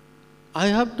 I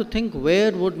have to think,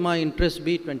 where would my interest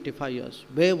be 25 years?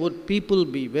 Where would people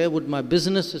be? Where would my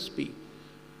businesses be?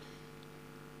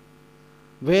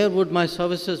 Where would my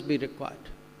services be required?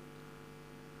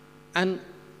 And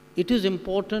it is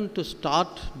important to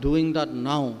start doing that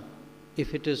now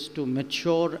if it is to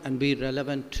mature and be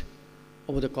relevant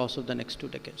over the course of the next 2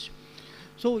 decades.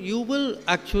 So you will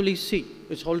actually see,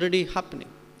 it's already happening,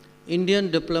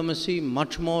 Indian diplomacy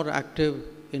much more active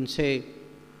in, say,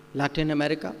 Latin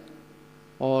America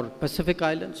or Pacific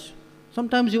Islands.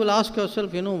 Sometimes you will ask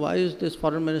yourself, you know, why is this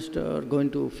foreign minister going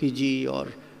to Fiji or,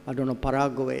 I don't know,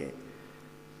 Paraguay?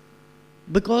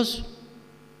 Because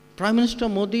Prime Minister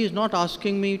Modi is not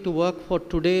asking me to work for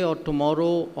today or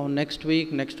tomorrow or next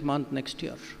week, next month, next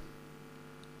year.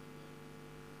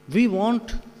 We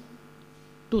want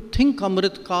to think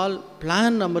Amrit Kal,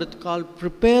 plan Amrit Kal,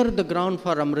 prepare the ground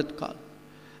for Amrit Kal.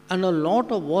 And a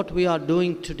lot of what we are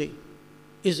doing today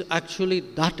is actually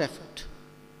that effort.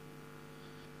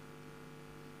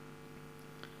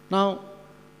 Now,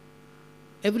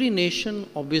 every nation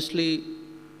obviously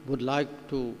would like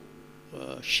to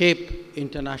shape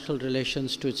international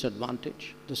relations to its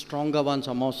advantage. The stronger ones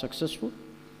are more successful.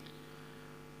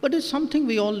 But it's something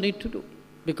we all need to do,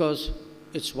 because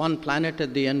it's one planet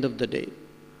at the end of the day.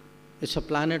 It's a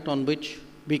planet on which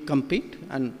we compete,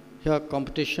 and here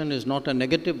competition is not a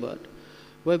negative word,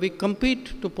 where we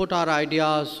compete to put our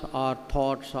ideas, our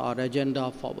thoughts, our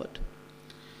agenda forward.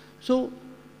 So,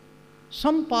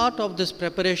 some part of this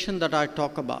preparation that I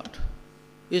talk about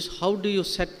is, how do you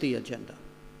set the agenda?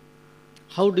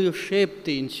 How do you shape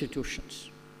the institutions?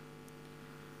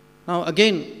 Now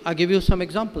again, I give you some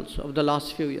examples of the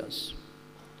last few years.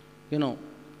 You know,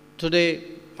 today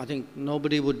I think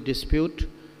nobody would dispute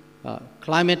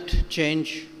climate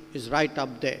change is right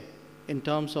up there in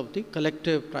terms of the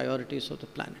collective priorities of the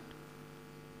planet.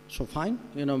 So fine,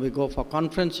 you know, we go for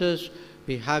conferences,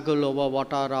 we haggle over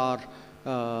what are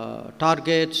our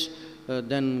targets,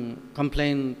 then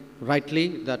complain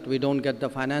rightly that we don't get the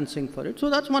financing for it. So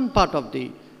that's one part of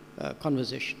the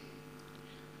conversation.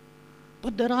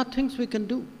 But there are things we can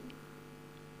do.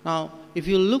 Now, if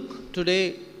you look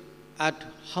today at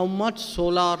how much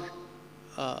solar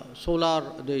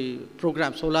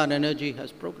energy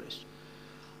has progressed,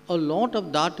 a lot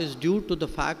of that is due to the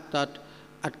fact that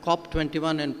at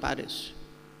COP21 in Paris,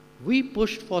 we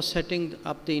pushed for setting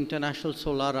up the International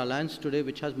Solar Alliance today,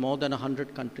 which has more than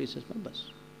 100 countries as members.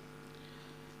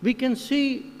 We can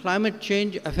see climate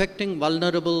change affecting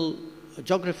vulnerable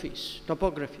geographies,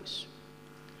 topographies.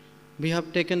 We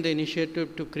have taken the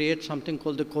initiative to create something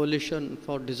called the Coalition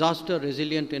for Disaster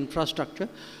Resilient Infrastructure,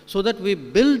 so that we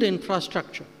build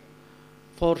infrastructure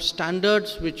for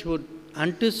standards which would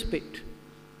anticipate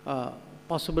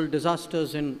possible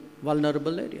disasters in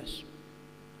vulnerable areas.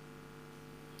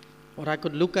 Or I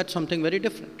could look at something very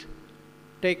different.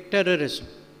 Take terrorism.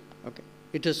 Okay.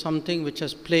 It is something which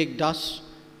has plagued us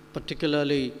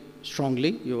particularly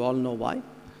strongly. You all know why.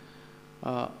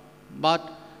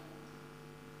 But,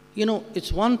 you know,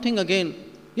 it's one thing again,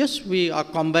 yes, we are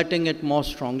combating it more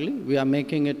strongly. We are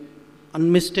making it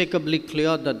unmistakably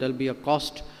clear that there will be a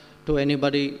cost to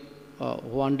anybody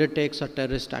who undertakes a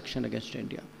terrorist action against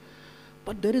India.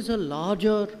 But there is a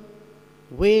larger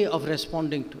way of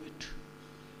responding to it.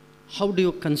 How do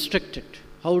you constrict it?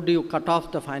 How do you cut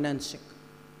off the financing?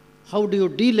 How do you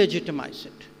delegitimize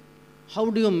it? How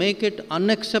do you make it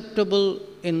unacceptable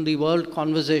in the world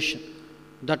conversation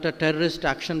that a terrorist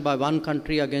action by one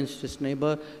country against its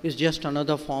neighbor is just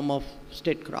another form of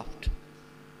statecraft?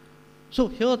 So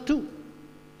here too,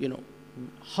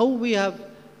 how we have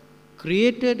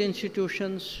created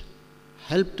institutions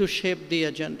help to shape the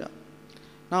agenda.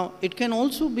 Now, it can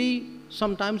also be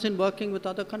sometimes in working with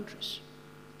other countries.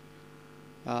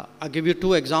 I'll give you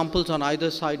two examples on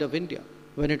either side of India.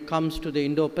 When it comes to the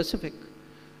Indo-Pacific,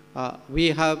 we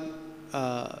have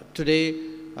today,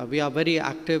 we are very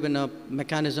active in a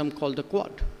mechanism called the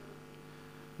Quad.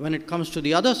 When it comes to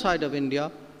the other side of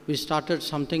India, we started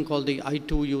something called the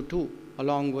I2U2,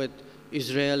 along with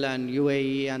Israel and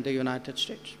UAE and the United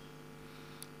States.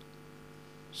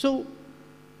 So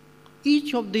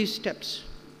each of these steps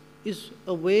is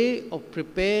a way of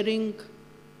preparing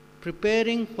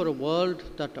for a world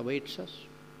that awaits us.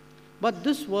 But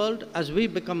this world, as we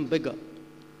become bigger,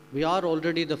 we are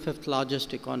already the 5th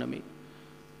largest economy.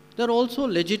 There are also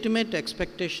legitimate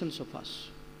expectations of us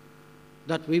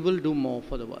that we will do more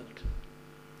for the world.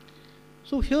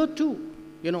 So here too,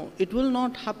 it will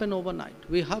not happen overnight.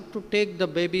 We have to take the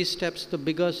baby steps, the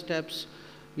bigger steps,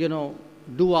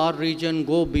 do our region,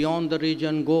 go beyond the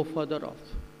region, go further off.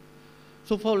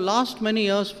 So for last many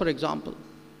years, for example,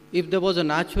 if there was a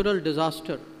natural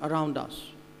disaster around us,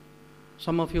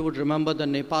 some of you would remember the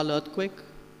Nepal earthquake.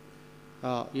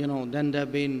 Then there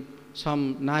have been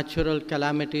some natural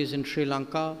calamities in Sri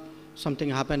Lanka. Something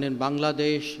happened in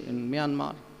Bangladesh, in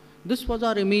Myanmar. This was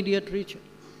our immediate region.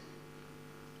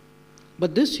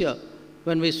 But this year,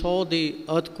 when we saw the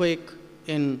earthquake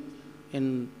in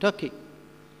Turkey,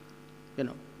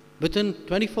 within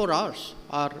 24 hours,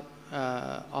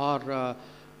 our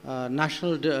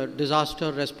national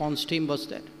disaster response team was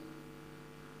there.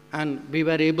 And we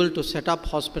were able to set up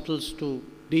hospitals to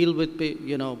deal with,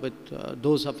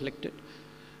 those afflicted.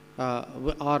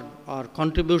 Our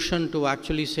contribution to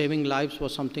actually saving lives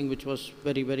was something which was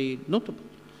very, very notable.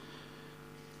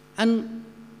 And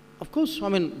of course,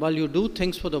 while you do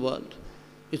things for the world,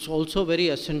 it's also very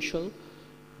essential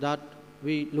that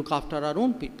we look after our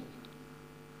own people.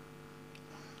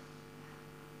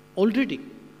 Already,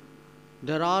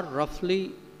 there are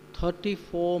roughly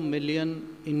 34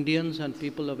 million Indians and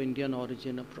people of Indian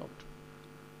origin abroad.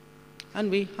 And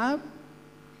we have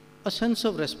a sense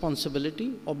of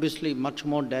responsibility, obviously much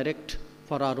more direct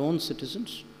for our own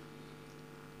citizens.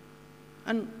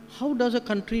 And how does a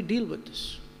country deal with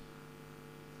this?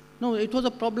 No, it was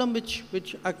a problem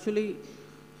which actually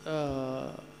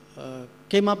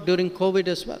came up during COVID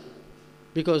as well.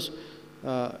 Because,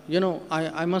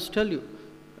 I must tell you,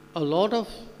 a lot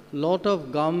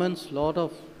of governments, lot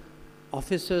of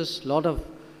offices, lot of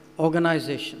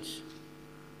organizations,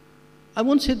 I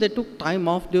won't say they took time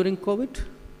off during COVID,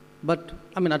 but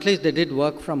at least they did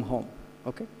work from home,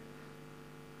 okay?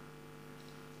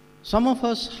 Some of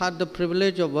us had the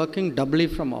privilege of working doubly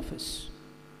from office,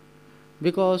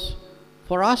 because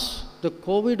for us, the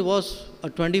COVID was a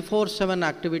 24/7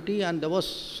 activity, and there was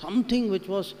something which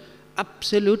was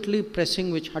absolutely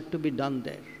pressing which had to be done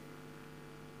there.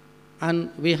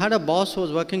 And we had a boss who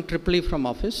was working triply from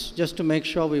office just to make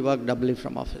sure we worked doubly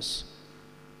from office.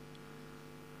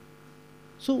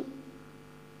 So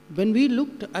when we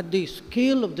looked at the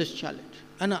scale of this challenge,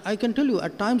 and I can tell you,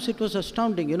 at times it was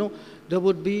astounding. There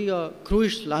would be a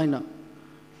cruise liner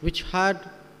which had,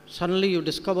 suddenly you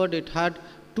discovered it had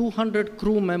 200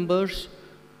 crew members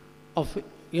of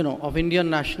Indian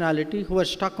nationality who were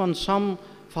stuck on some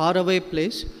faraway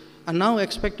place and now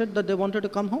expected that they wanted to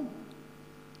come home.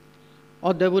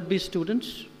 Or there would be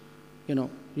students,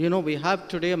 we have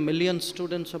today 1 million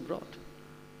students abroad.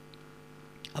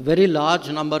 A very large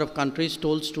number of countries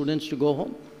told students to go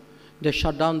home. They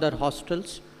shut down their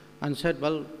hostels and said,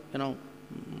 well,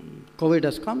 COVID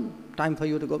has come, time for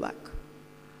you to go back.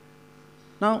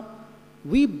 Now,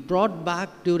 we brought back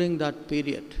during that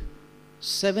period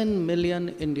 7 million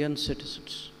Indian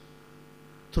citizens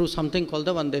through something called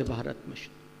the Vande Bharat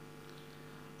mission.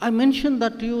 I mentioned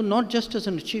that to you not just as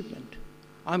an achievement.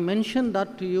 I mentioned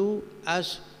that to you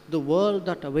as the world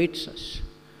that awaits us.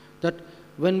 That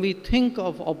when we think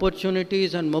of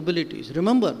opportunities and mobilities,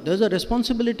 remember, there's a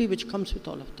responsibility which comes with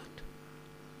all of that.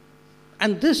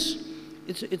 And this,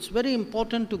 it's very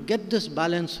important to get this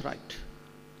balance right.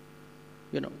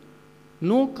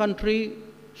 No country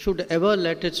should ever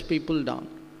let its people down.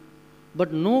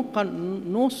 But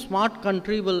no smart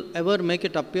country will ever make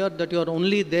it appear that you're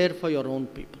only there for your own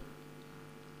people.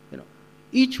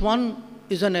 Each one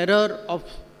is an error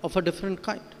of a different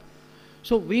kind.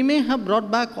 So we may have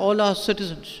brought back all our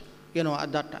citizens,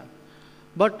 at that time.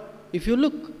 But if you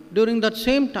look, during that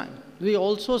same time, we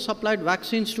also supplied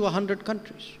vaccines to 100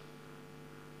 countries.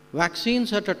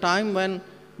 Vaccines at a time when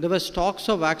there were stocks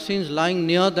of vaccines lying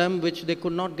near them which they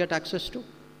could not get access to.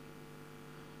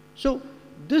 So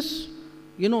this,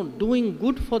 doing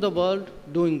good for the world,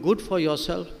 doing good for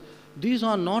yourself, these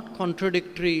are not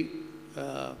contradictory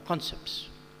concepts.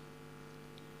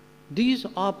 These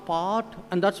are part,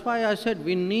 and that's why I said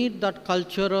we need that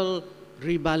cultural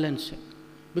rebalancing.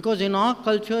 Because in our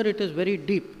culture, it is very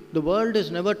deep. The world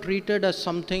is never treated as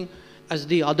something, as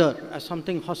the other, as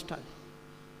something hostile.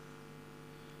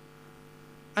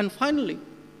 And finally,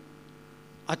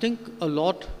 I think a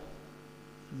lot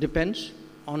depends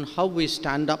on how we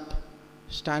stand up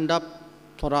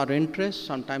for our interests,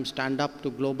 sometimes stand up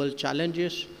to global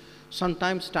challenges,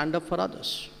 sometimes stand up for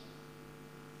others.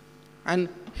 And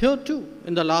here too,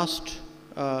 in the last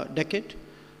decade,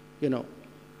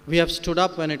 we have stood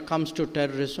up when it comes to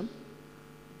terrorism.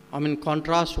 In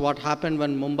contrast to what happened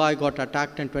when Mumbai got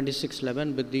attacked in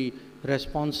 26/11 with the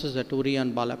responses at Uri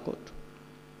and Balakot.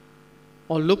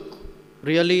 Or look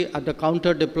really at the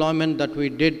counter deployment that we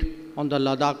did on the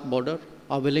Ladakh border,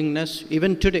 our willingness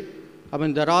even today.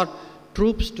 There are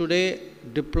troops today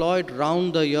deployed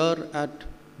round the year at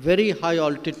very high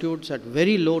altitudes, at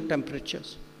very low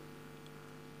temperatures.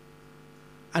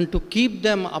 And to keep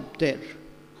them up there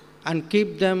and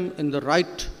keep them in the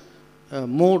right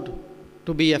mode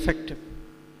to be effective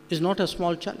is not a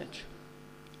small challenge.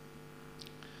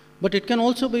 But it can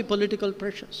also be political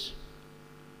pressures.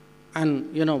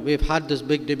 And, we've had this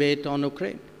big debate on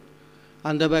Ukraine.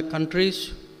 And there were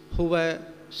countries who were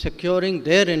securing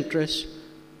their interests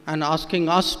and asking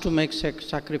us to make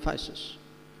sacrifices.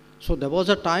 So there was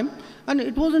a time, and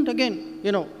it wasn't again,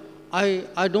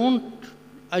 I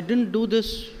didn't do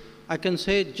this, I can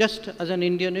say, just as an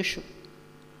Indian issue.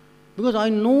 Because I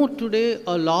know today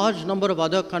a large number of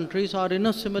other countries are in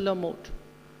a similar mode.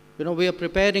 We are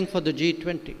preparing for the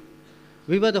G20.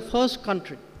 We were the first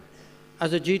country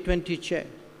as a G20 chair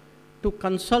to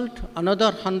consult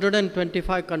another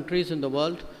 125 countries in the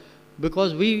world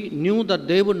because we knew that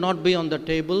they would not be on the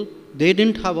table, they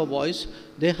didn't have a voice,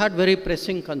 they had very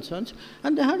pressing concerns,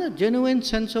 and they had a genuine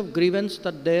sense of grievance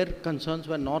that their concerns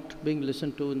were not being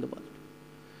listened to in the world.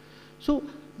 So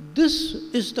this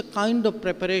is the kind of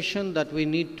preparation that we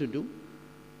need to do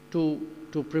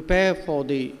to prepare for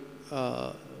the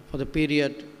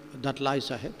period that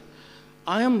lies ahead.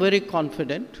 I am very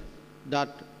confident that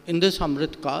in this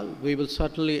Amrit Kal, we will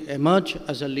certainly emerge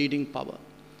as a leading power,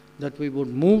 that we would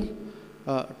move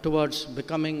towards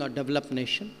becoming a developed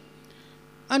nation.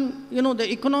 And,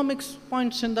 the economics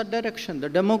points in that direction, the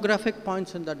demographic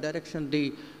points in that direction,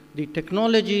 the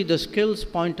technology, the skills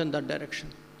point in that direction.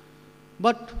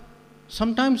 But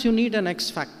sometimes you need an X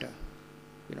factor,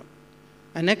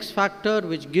 an X factor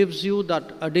which gives you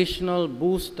that additional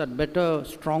boost, that better,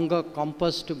 stronger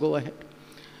compass to go ahead.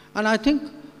 And I think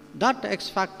that X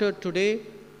factor today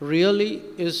really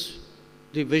is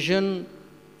the vision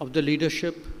of the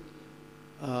leadership,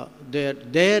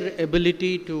 their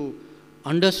ability to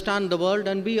understand the world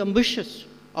and be ambitious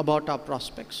about our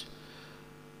prospects.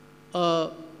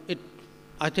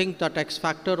 I think that X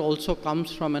factor also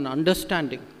comes from an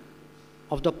understanding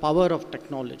of the power of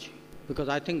technology, because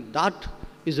I think that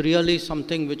is really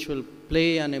something which will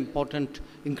play an important,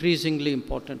 increasingly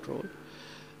important role.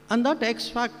 And that X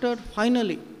factor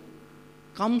finally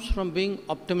comes from being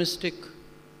optimistic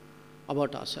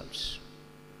about ourselves.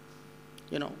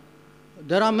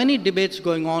 There are many debates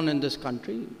going on in this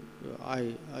country.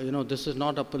 This is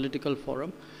not a political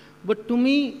forum. But to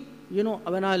me,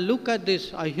 when I look at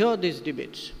this, I hear these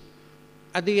debates.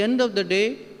 At the end of the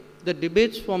day, the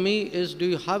debates for me is, do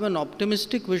you have an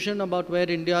optimistic vision about where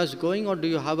India is going, or do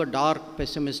you have a dark,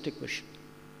 pessimistic vision?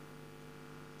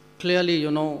 Clearly,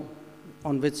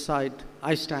 on which side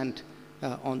I stand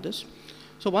on this.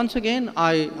 So once again,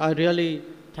 I really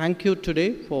thank you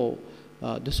today for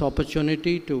this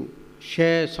opportunity to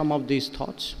share some of these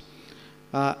thoughts.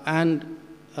 I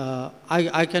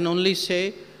can only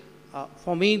say,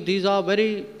 for me, these are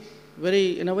very,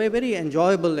 in a way, very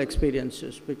enjoyable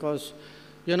experiences, because,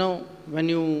 when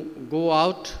you go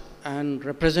out and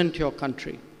represent your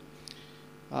country,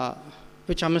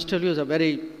 which I must tell you is a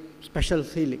very special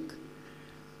feeling.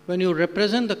 When you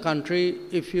represent the country,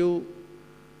 if you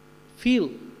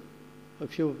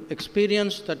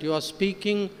experience that you are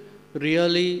speaking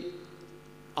really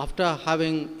after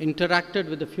having interacted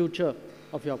with the future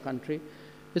of your country,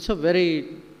 it's a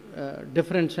very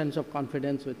different sense of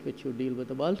confidence with which you deal with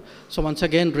the world. So once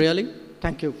again, really,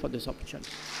 thank you for this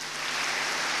opportunity.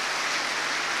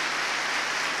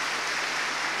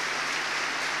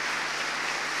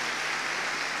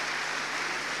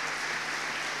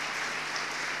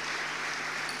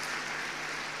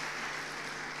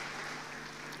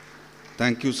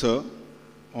 Thank you, sir.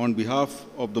 On behalf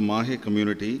of the Mahe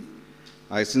community,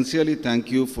 I sincerely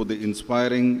thank you for the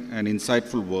inspiring and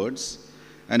insightful words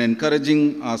and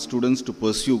encouraging our students to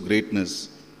pursue greatness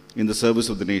in the service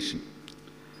of the nation.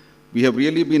 We have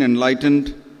really been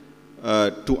enlightened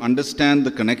to understand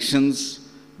the connections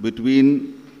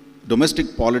between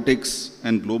domestic politics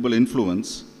and global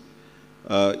influence.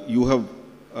 You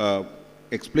have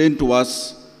explained to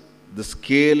us the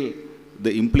scale,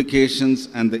 the implications,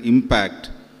 and the impact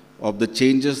of the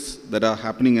changes that are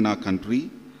happening in our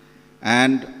country,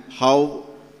 and how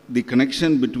the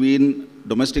connection between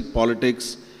domestic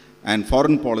politics and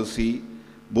foreign policy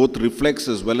both reflects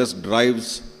as well as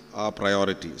drives our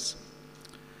priorities.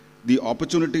 The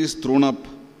opportunities thrown up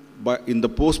in the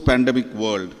post-pandemic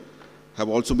world have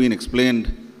also been explained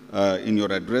in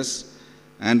your address,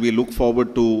 and we look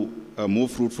forward to more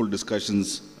fruitful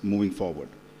discussions moving forward.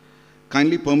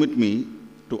 Kindly permit me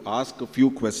to ask a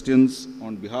few questions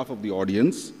on behalf of the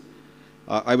audience.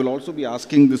 I will also be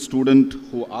asking the student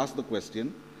who asked the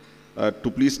question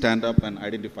to please stand up and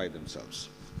identify themselves.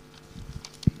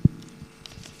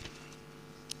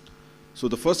 So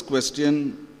the first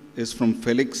question is from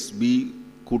Felix B.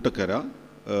 Kutakara,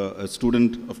 a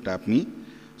student of TAPMI.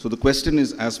 So the question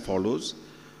is as follows: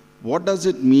 what does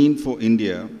it mean for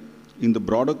India in the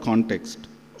broader context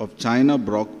of China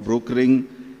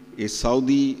brokering a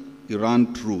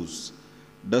Saudi-Iran truce?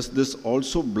 Does this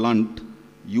also blunt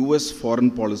US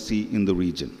foreign policy in the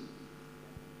region?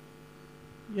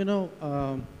 You know,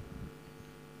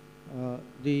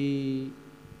 the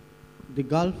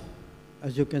Gulf,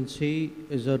 as you can see,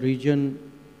 is a region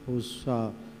whose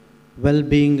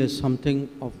well-being is something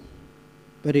of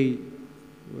very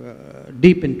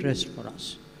deep interest for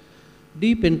us.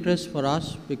 Deep interest for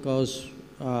us because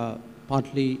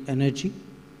partly energy,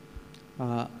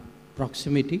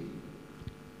 proximity,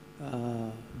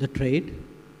 the trade,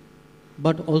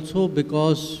 but also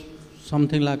because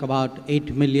something like about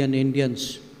 8 million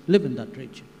Indians live in that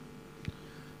region.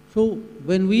 So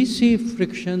when we see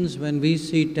frictions, when we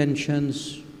see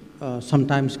tensions,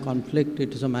 sometimes conflict,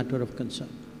 it is a matter of concern.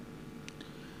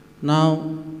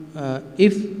 Now,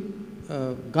 if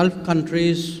Gulf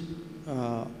countries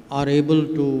are able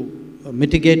to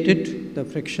mitigate it, the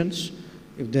frictions,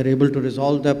 if they're able to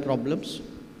resolve their problems,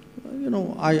 you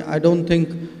know, I don't think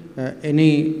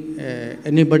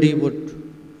anybody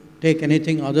would take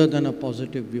anything other than a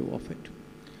positive view of it.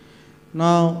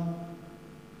 Now,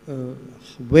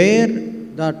 where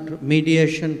that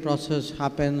mediation process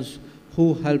happens,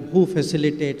 who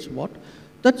facilitates what,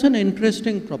 that's an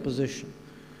interesting proposition.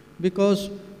 Because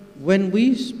when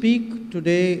we speak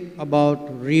today about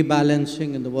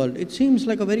rebalancing in the world, it seems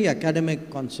like a very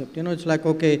academic concept. You know, it's like,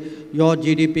 okay, your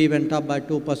GDP went up by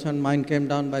 2%, mine came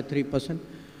down by 3%.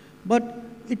 But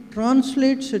it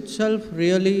translates itself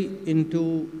really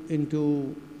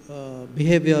into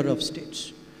behavior of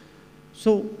states.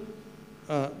 So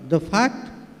the fact,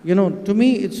 you know, to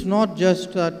me, it's not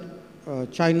just that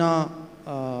China,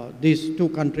 these two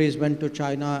countries went to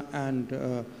China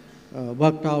and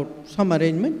worked out some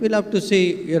arrangement. We'll have to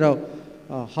see, you know,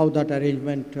 how that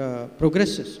arrangement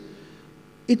progresses.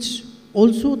 It's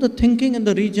also the thinking in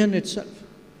the region itself,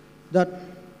 that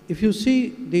if you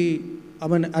see I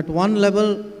mean, at one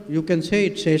level, you can say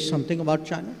it says something about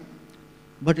China,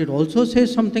 but it also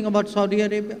says something about Saudi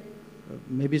Arabia,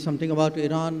 maybe something about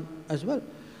Iran as well.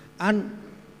 And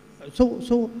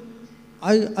so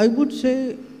I would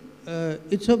say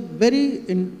it's a very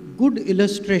good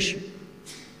illustration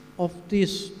of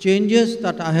these changes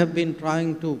that I have been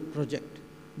trying to project.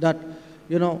 That,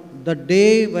 you know, the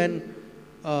day when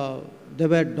there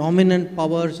were dominant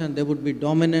powers and they would be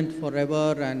dominant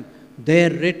forever and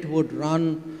their writ would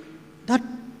run, that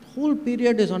whole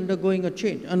period is undergoing a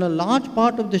change. And a large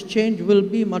part of this change will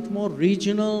be much more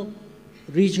regional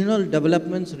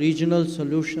developments, regional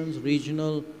solutions,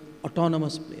 regional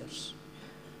autonomous players.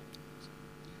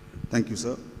 Thank you,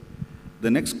 sir.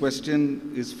 The next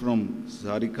question is from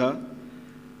Sarika.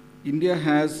 India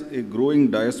has a growing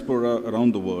diaspora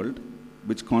around the world,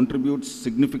 which contributes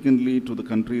significantly to the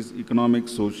country's economic,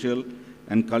 social,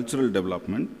 and cultural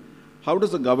development. How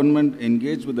does the government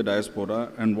engage with the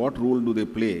diaspora, and what role do they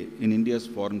play in India's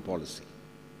foreign policy?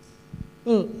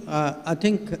 Well, I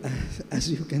think,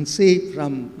 as you can see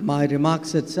from my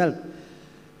remarks itself,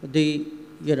 the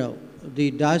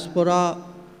diaspora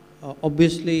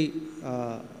obviously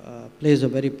plays a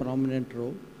very prominent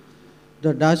role.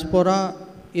 The diaspora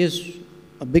is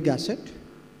a big asset,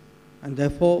 and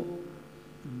therefore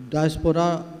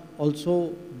diaspora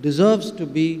also deserves to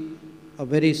be a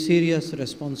very serious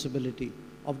responsibility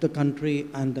of the country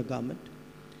and the government.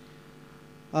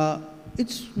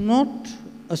 It's not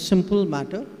a simple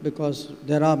matter because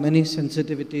there are many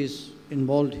sensitivities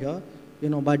involved here. You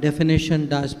know, by definition,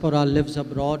 diaspora lives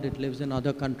abroad, it lives in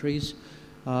other countries.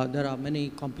 There are many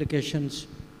complications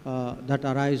that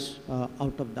arise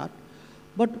out of that.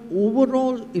 But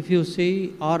overall, if you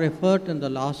see, our effort in the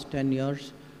last 10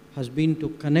 years has been to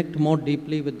connect more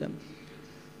deeply with them,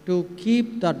 to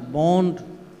keep that bond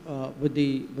with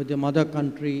the mother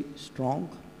country strong,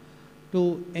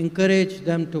 to encourage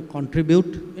them to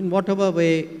contribute in whatever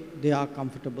way they are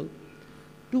comfortable,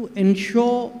 to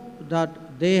ensure that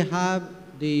they have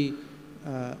the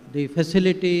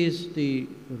facilities, the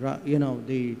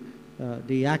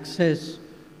access,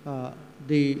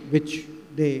 which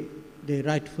they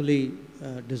rightfully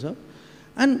deserve,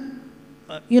 and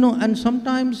and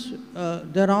sometimes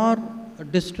there are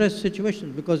distress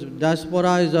situations because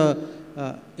diaspora is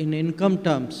in income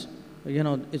terms,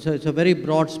 it's a very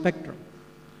broad spectrum.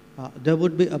 There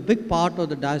would be a big part of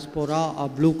the diaspora are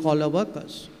blue-collar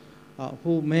workers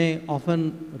who may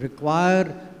often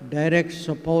require direct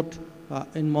support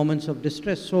in moments of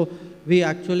distress. So we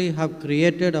actually have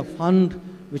created a fund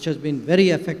which has been very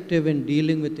effective in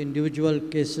dealing with individual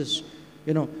cases.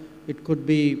 It could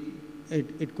be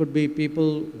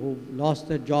people who lost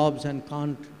their jobs and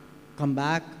can't come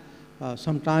back.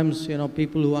 Sometimes,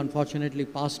 people who unfortunately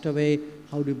passed away,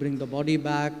 how do you bring the body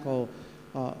back? Or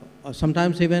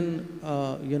sometimes even,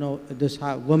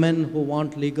 women who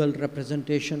want legal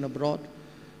representation abroad.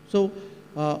 So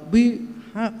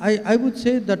I would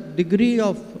say that degree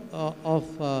of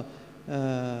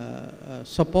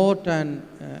support and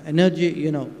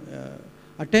energy,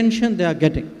 attention they are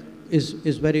getting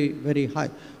is very, very high.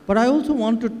 But I also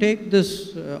want to take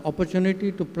this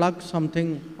opportunity to plug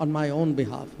something on my own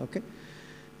behalf, okay?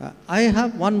 I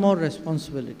have one more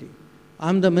responsibility.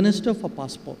 I'm the Minister for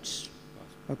Passports,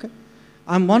 okay?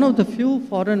 I'm one of the few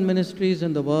foreign ministries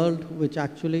in the world which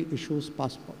actually issues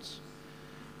passports.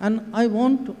 And I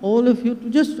want all of you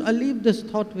to I'll leave this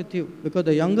thought with you because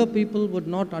the younger people would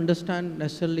not understand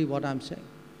necessarily what I'm saying.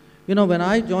 When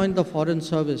I joined the Foreign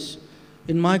Service,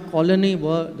 in my colony,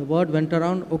 the word went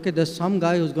around, okay, there's some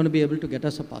guy who's going to be able to get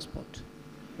us a passport,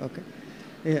 okay?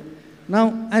 Yeah.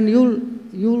 Now, and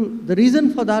the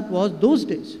reason for that was those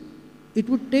days, it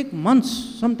would take months,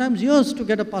 sometimes years to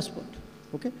get a passport,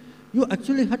 okay? You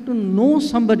actually had to know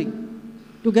somebody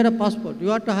to get a passport. You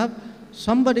had to have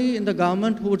somebody in the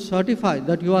government who would certify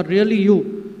that you are really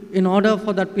you in order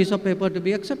for that piece of paper to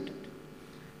be accepted.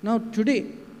 Now, today,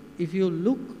 if you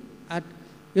look at,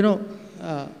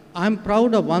 I'm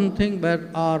proud of one thing where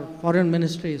our foreign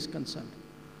ministry is concerned.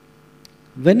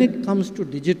 When it comes to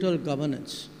digital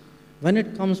governance, when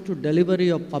it comes to delivery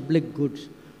of public goods,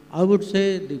 I would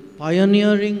say the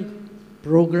pioneering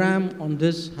program on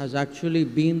this has actually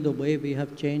been the way we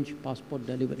have changed passport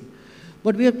delivery.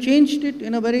 But we have changed it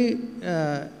in a very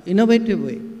innovative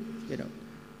way.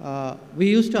 We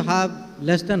used to have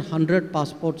less than 100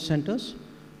 passport centers.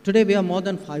 Today we are more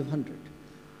than 500.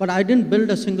 But I didn't build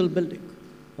a single building.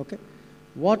 Okay?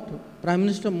 What Prime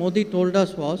Minister Modi told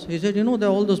us was, he said, there are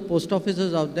all those post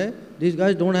offices out there. These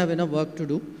guys don't have enough work to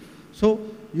do. So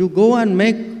you go and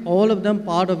make all of them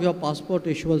part of your passport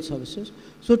issual services.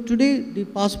 So today the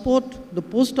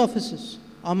post offices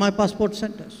are my passport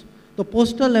centers. The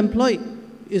postal employee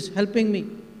is helping me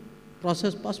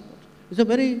process passports. It's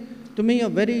to me, a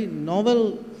very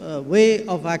novel way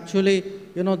of actually,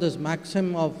 this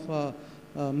maxim of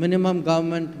minimum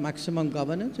government, maximum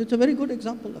governance. It's a very good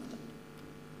example of that.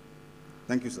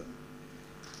 Thank you, sir.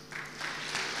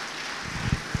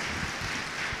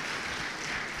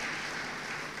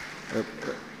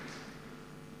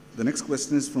 The next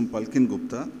question is from Palkin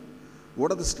Gupta.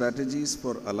 What are the strategies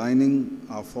for aligning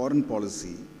our foreign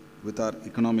policy with our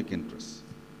economic interests?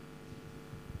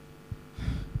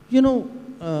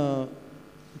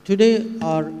 Today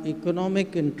our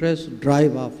economic interests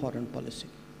drive our foreign policy.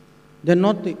 They're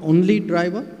not the only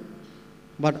driver,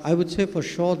 but I would say for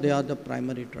sure they are the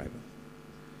primary driver.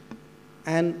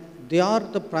 And they are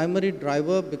the primary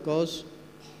driver because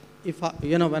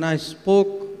when I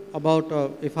spoke about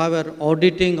if I were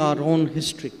auditing our own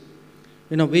history,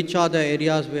 which are the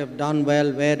areas we have done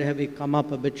well, where have we come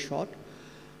up a bit short,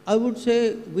 I would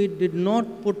say we did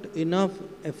not put enough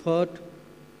effort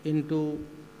into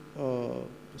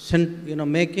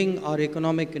making our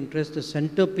economic interest the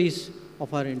centerpiece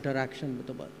of our interaction with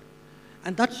the world.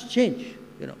 And that's changed,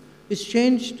 It's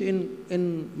changed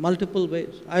in multiple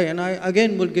ways. I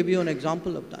again will give you an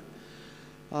example of that.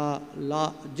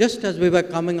 Just as we were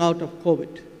coming out of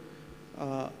COVID,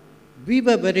 we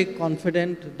were very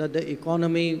confident that the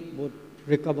economy would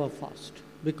recover fast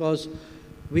because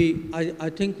I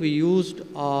think we used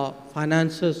our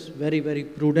finances very, very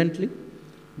prudently.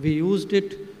 We used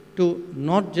it to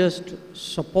not just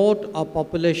support our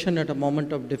population at a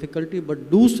moment of difficulty, but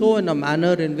do so in a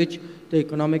manner in which the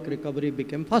economic recovery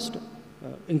became faster,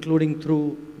 including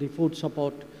through the food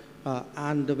support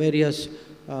and the various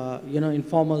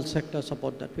informal sector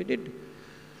support that we did.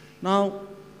 Now,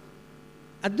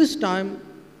 at this time,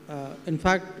 in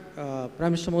fact, Prime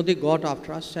Minister Modi got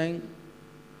after us saying,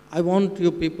 I want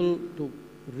you people to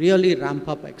really ramp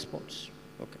up exports.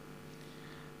 Okay.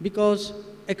 Because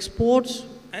exports,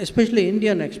 especially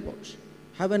Indian exports,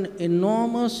 have an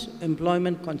enormous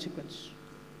employment consequence.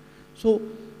 So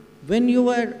when you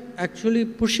are actually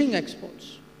pushing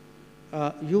exports,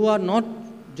 you are not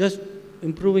just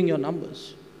improving your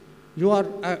numbers. You are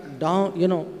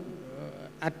down,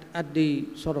 at the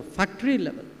sort of factory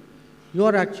level. You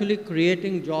are actually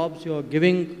creating jobs, you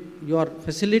are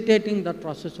facilitating that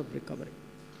process of recovery.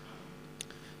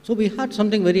 So we had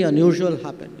something very unusual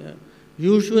happen.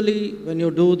 Usually when you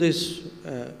do this,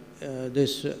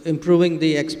 improving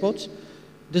the exports,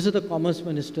 this is the Commerce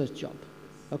Minister's job,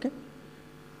 okay?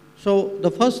 So the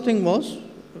first thing was,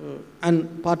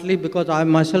 and partly because I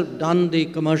myself done the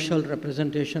commercial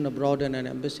representation abroad in an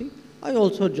embassy, I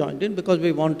also joined in because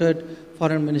we wanted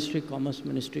Foreign Ministry, Commerce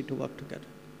Ministry to work together.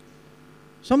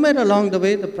 Somewhere along the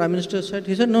way, the Prime Minister said,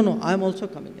 he said, no, I'm also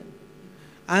coming in.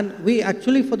 And we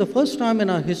actually, for the first time in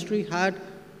our history, had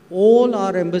all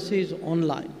our embassies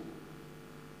online,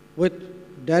 with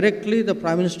directly the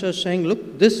Prime Minister saying,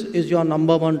 look, this is your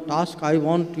 #1 task. I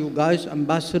want you guys,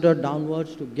 ambassador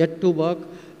downwards, to get to work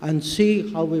and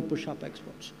see how we push up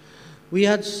exports. We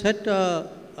had set,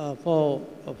 on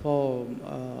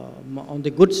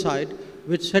the good side,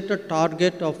 which set a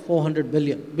target of 400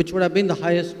 billion, which would have been the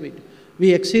highest we did.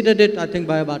 We exceeded it, I think,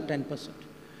 by about 10%.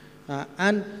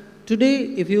 And today,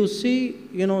 if you see,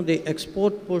 the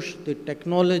export push, the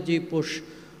technology push,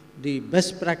 the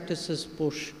best practices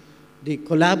push, the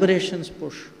collaborations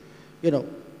push,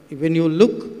 when you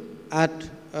look at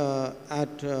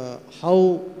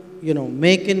how,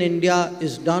 Make in India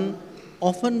is done,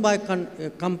 often by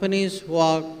companies who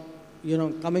are,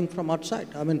 coming from outside.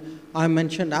 I mean, I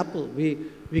mentioned Apple.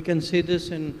 We can see this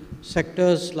in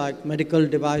sectors like medical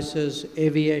devices,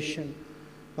 aviation.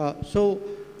 So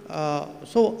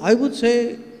I would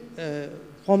say,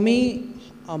 for me,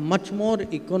 a much more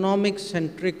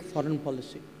economic-centric foreign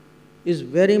policy is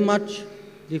very much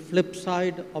the flip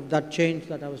side of that change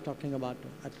that I was talking about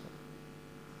at home.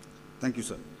 Thank you,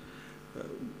 sir.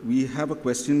 We have a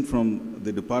question from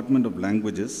the Department of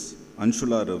Languages,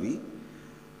 Anshula Ravi.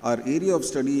 Our area of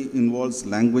study involves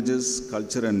languages,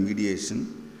 culture, and mediation.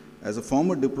 As a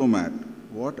former diplomat,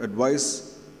 what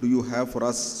advice do you have for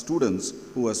us students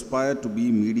who aspire to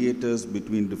be mediators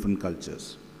between different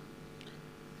cultures?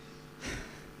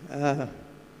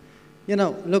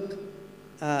 Look,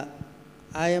 I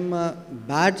am a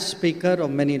bad speaker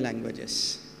of many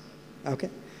languages, okay?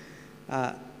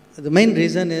 The main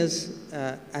reason is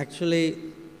actually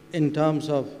in terms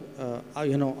of,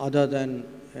 other than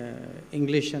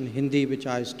English and Hindi, which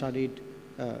I studied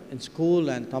in school,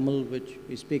 and Tamil, which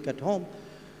we speak at home,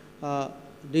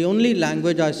 the only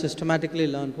language I systematically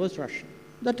learned was Russian.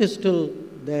 That is still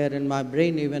there in my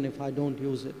brain, even if I don't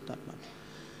use it that much.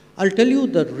 I'll tell you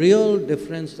the real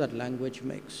difference that language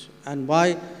makes, and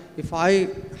why, if I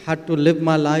had to live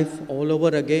my life all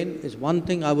over again, is one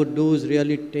thing I would do is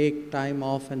really take time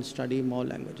off and study more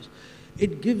languages.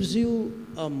 It gives you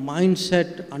a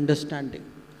mindset understanding,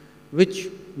 which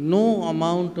no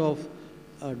amount of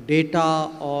data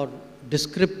or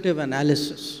descriptive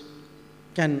analysis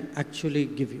can actually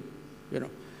give you.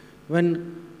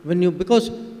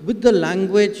 Because with the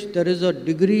language there is a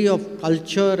degree of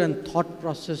culture and thought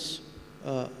process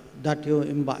that you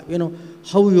imbibe.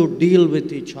 How you deal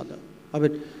with each other. I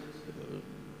mean,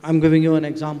 I'm giving you an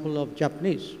example of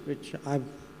Japanese, which I've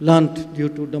learned due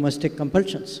to domestic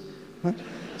compulsions.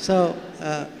 So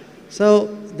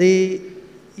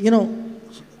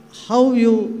how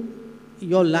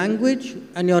your language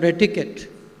and your etiquette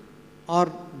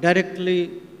are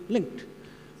directly linked,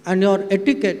 and your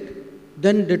etiquette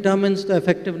then determines the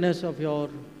effectiveness of your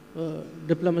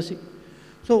diplomacy.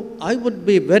 So I would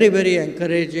be very, very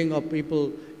encouraging of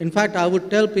people. In fact, I would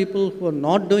tell people who are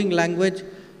not doing language,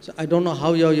 so I don't know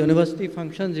how your university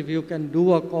functions, if you can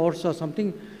do a course or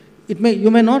something,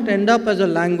 you may not end up as a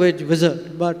language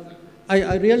wizard, but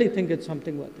I really think it's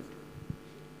something worth it.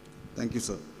 Thank you,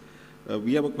 sir.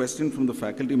 We have a question from the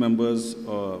faculty members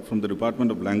from the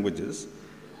Department of Languages.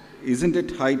 Isn't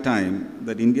it high time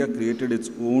that India created its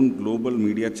own global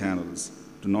media channels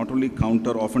to not only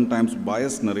counter oftentimes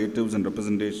biased narratives and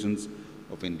representations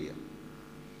of India?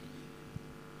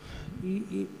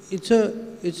 It's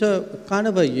a kind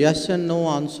of a yes and no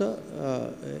answer.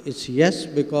 It's yes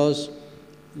because,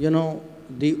 you know,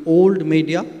 the old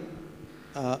media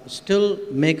still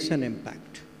makes an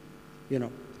impact. You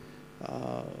know,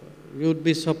 you'd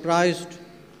be surprised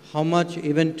how much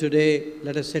even today,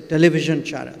 let us say, television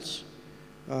channels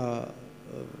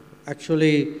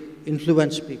actually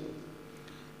influence people.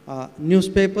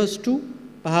 Newspapers too,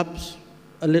 perhaps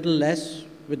a little less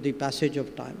with the passage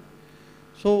of time.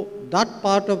 So that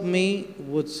part of me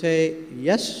would say,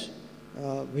 yes,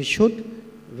 we should.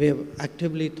 We have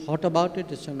actively thought about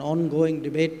it. It's an ongoing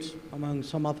debate among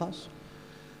some of us.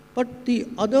 But the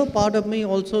other part of me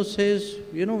also says,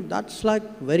 you know, that's like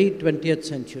very 20th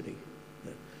century.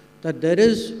 That there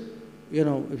is, you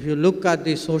know, if you look at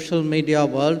the social media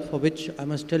world, for which I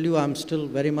must tell you I'm still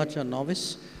very much a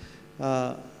novice,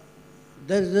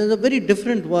 there's a very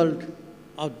different world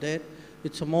out there.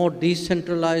 It's a more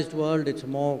decentralized world. It's a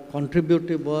more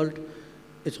contributive world.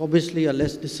 It's obviously a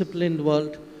less disciplined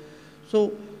world.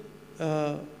 So,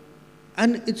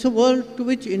 and it's a world to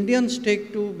which Indians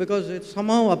take to because it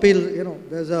somehow appeals, you know,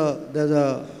 there's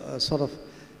a sort of,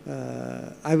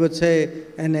 I would say,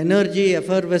 an energy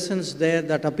effervescence there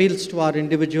that appeals to our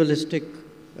individualistic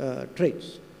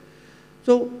traits.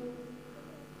 So,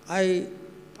 I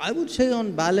would say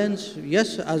on balance,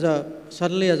 yes,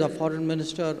 certainly as a foreign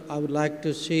minister, I would like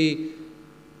to see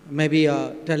maybe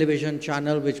a television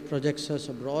channel which projects us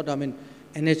abroad. I mean,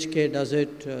 NHK does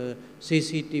it,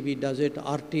 CCTV does it,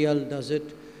 RTL does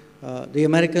it. The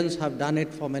Americans have done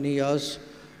it for many years.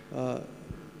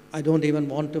 I don't even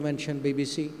want to mention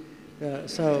BBC.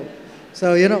 So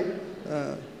you know.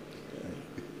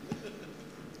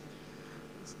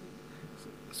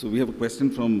 So we have a question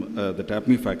from the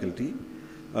TAPMI faculty.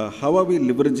 How are we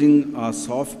leveraging our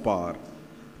soft power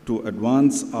to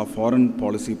advance our foreign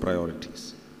policy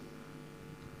priorities?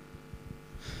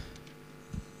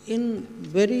 In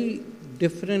very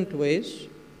different ways,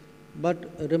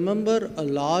 but remember a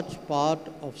large part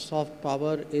of soft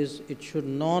power is it should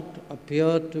not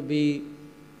appear to be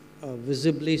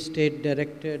visibly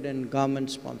state-directed and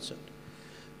government-sponsored.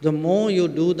 The more you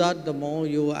do that, the more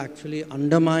you actually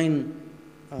undermine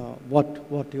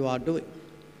what you are doing.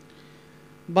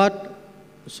 But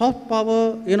soft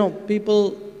power, you know,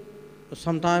 people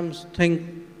sometimes think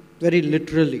very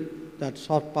literally that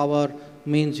soft power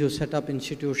means you set up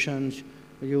institutions,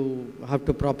 you have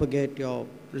to propagate your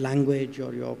language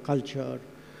or your culture.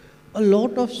 A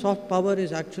lot of soft power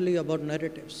is actually about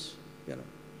narratives. You know,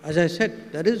 as I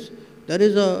said, there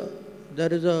is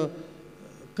a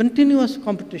continuous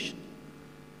competition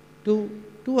to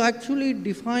actually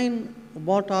define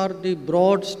what are the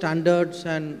broad standards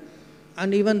and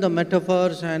even the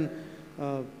metaphors and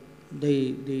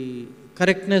the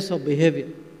correctness of behavior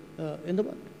in the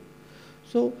world.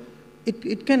 So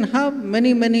it can have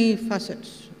many, many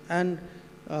facets. And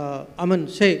I mean,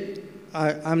 say,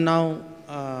 I'm now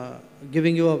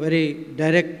giving you a very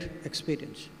direct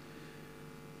experience.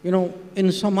 You know,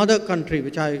 in some other country,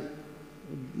 which I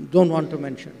don't want to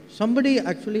mention, somebody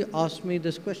actually asked me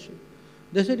this question.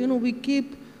 They said, you know, we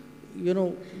keep, you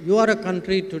know, you are a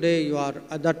country today, you are,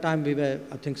 at that time we were,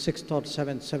 I think, 6th or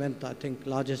 7th, I think,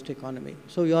 largest economy.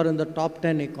 So you are in the top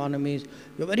 10 economies,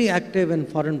 you're very active in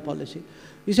foreign policy.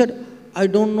 He said, I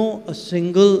don't know a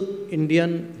single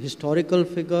Indian historical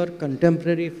figure,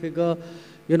 contemporary figure,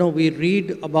 you know, we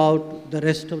read about the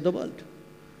rest of the world.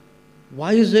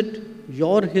 Why is it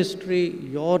your history,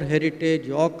 your heritage,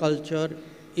 your culture,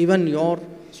 even your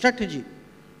strategy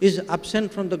is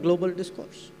absent from the global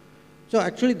discourse? So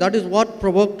actually that is what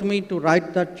provoked me to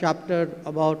write that chapter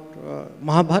about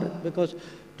Mahabharata, because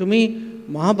to me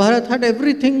Mahabharata had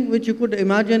everything which you could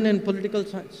imagine in political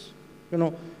science, you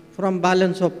know, from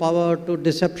balance of power to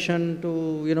deception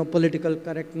to, you know, political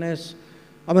correctness.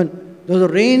 I mean, there's a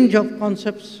range of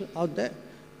concepts out there.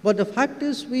 But the fact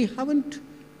is we haven't,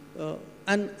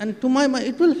 and to my mind,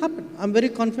 it will happen. I'm very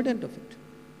confident of it.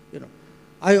 You know,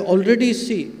 I already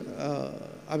see,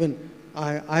 I mean,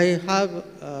 I have,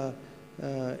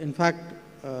 in fact,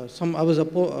 I was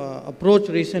approached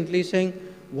recently saying,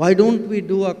 why don't we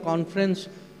do a conference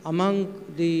among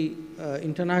the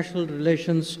international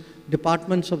relations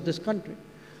departments of this country?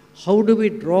 How do we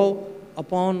draw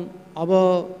upon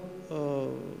our,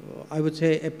 I would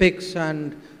say, epics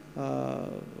and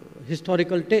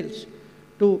historical tales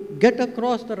to get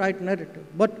across the right narrative?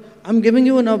 But I'm giving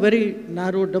you in a very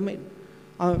narrow domain.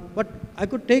 But I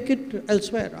could take it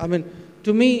elsewhere. I mean,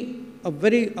 to me,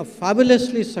 a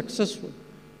fabulously successful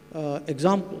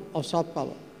example of soft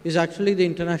power is actually the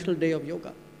International Day of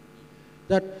Yoga.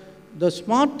 That the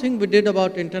smart thing we did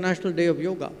about International Day of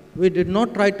Yoga, we did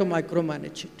not try to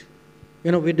micromanage it.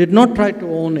 We did not try to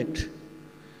own it.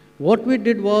 What we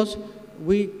did was,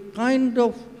 we kind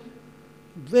of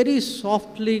very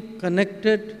softly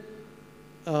connected,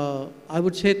 I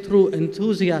would say through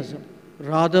enthusiasm,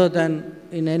 rather than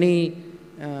in any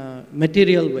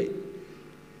material way.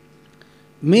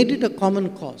 Made it a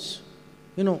common cause.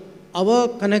 Our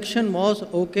connection was,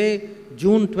 okay,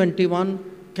 June 21,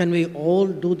 can we all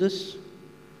do this?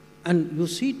 And you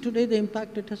see today the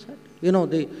impact it has had.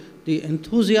 The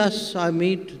enthusiasts I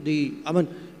meet,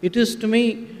 it is to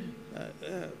me,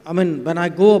 when I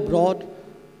go abroad,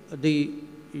 the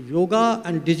yoga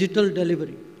and digital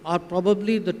delivery are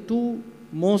probably the two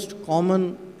most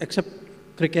common, except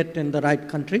cricket in the right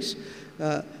countries.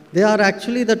 They are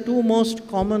actually the two most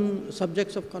common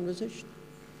subjects of conversation.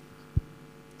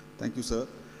 Thank you, sir.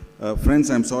 Friends,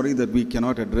 I'm sorry that we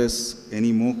cannot address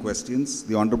any more questions.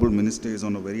 The Honorable Minister is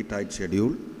on a very tight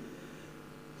schedule.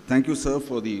 Thank you, sir,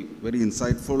 for the very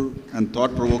insightful and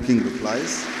thought-provoking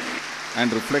replies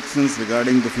and reflections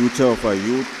regarding the future of our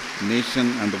youth,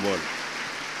 nation, and the world.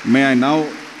 May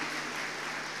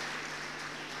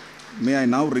I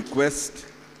now request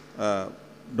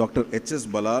Dr. H.S.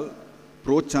 Balal,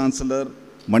 Pro-Chancellor,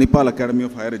 Manipal Academy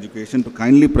of Higher Education, to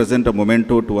kindly present a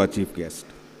memento to our chief guest.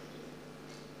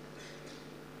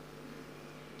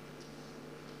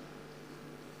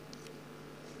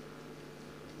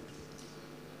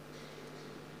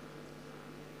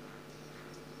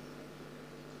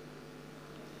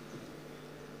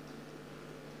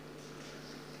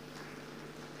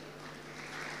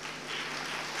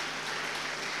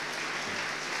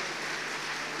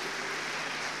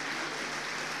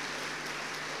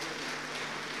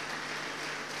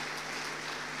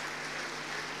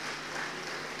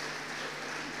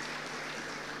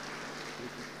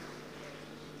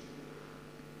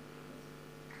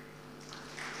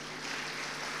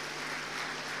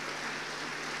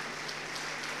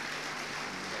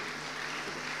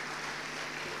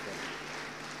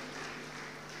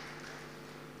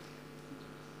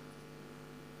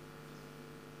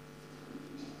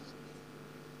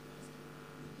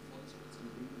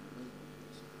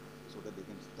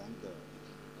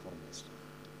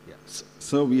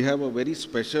 So we have a very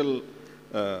special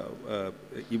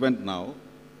event now.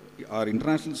 Our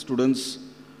international students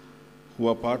who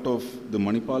are part of the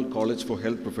Manipal College for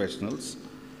Health Professionals,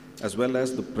 as well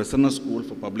as the Prasanna School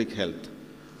for Public Health,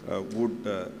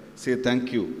 would say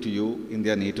thank you to you in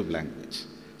their native language.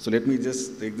 So let me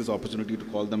just take this opportunity to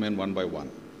call them in one by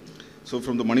one. So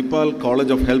from the Manipal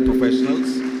College of Health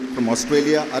Professionals, from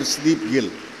Australia, Arshdeep Gill.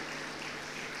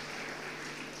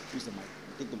 Use the mic.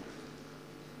 Take the mic.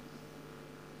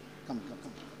 Come.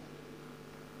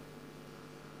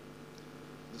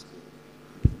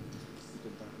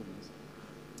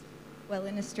 Well,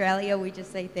 in Australia, we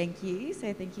just say thank you,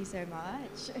 so thank you so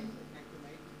much.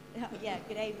 Yeah,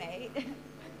 good day, mate.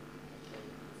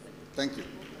 Thank you.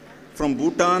 From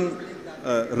Bhutan,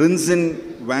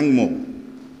 Rinzin Wangmo.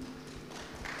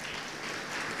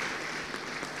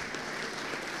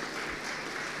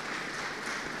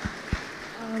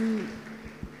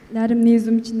 나름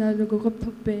니즘 지나로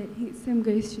고급톱에 샘가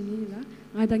있으니라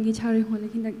나당기 차를 혼에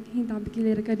hin당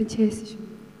비길레를 가든 체스시.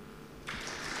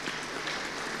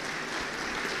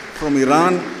 From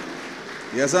Iran,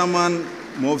 Yazaman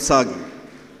Movsagi.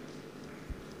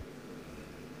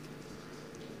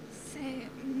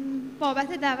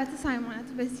 بابت دعوت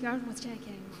صمیمانت بسیار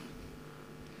متشکرم.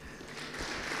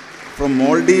 From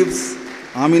Maldives,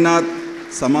 Aminat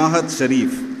Samahat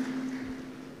Sharif.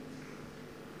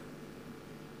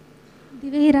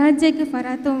 दिवे राज्य के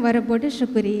फरातों वर बोटे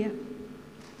शुक्रिया.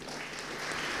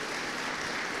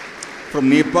 From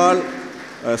Nepal,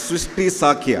 Srishti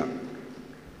Sakya.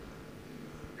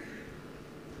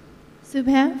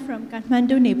 Subha from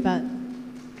Kathmandu, Nepal.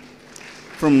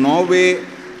 From Norway,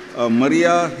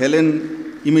 Maria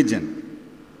Helen Imogen.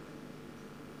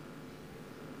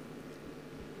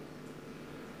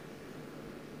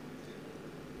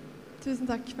 Tusen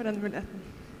takk for den muligheten.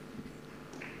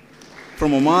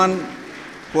 From Oman,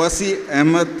 Kwasi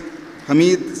Ahmed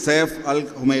Hamid Saif Al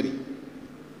Humairi.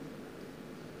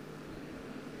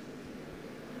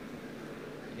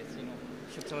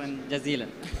 Shukran jazeelan.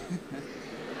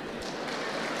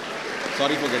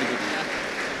 Sorry for getting it.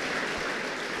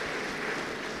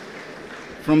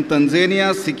 From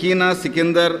Tanzania, Sikina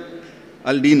Sikindar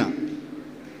Aldina.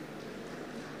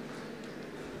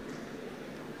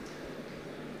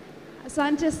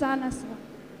 Asante sana.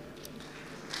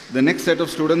 The next set of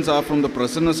students are from the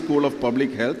Prasanna School of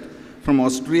Public Health, from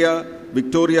Austria,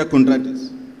 Victoria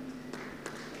Kundratis.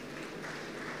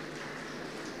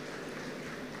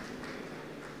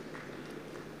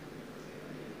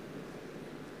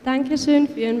 Dankeschön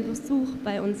für Ihren Besuch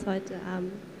bei uns heute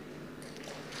Abend.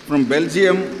 From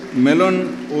Belgium, Melon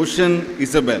Ocean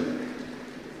Isabel.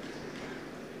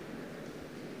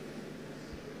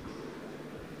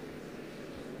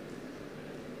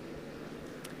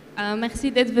 Merci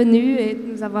d'être venu et de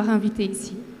nous avoir invités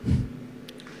ici.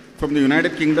 From the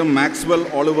United Kingdom, Maxwell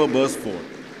Oliver Bursford.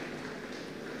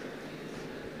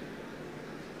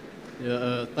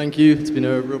 Yeah, thank you. It's been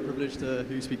a real privilege to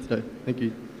hear you speak today. Thank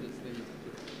you.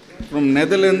 From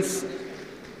Netherlands,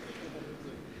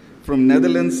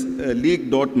 League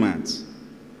Dortmans.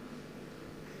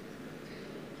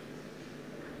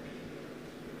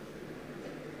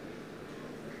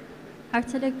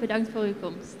 Hartelijk bedankt voor uw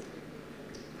komst.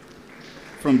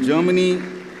 From Germany,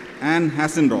 Anne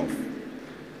Hassendorf.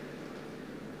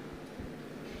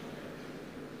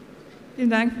 Vielen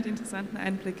Dank für die interessanten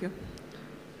Einblicke.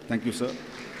 Thank you, sir.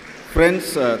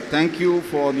 Friends, thank you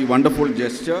for the wonderful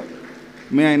gesture.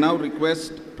 May I now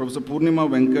request Professor Purnima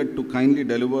Venkat to kindly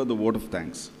deliver the vote of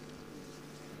thanks.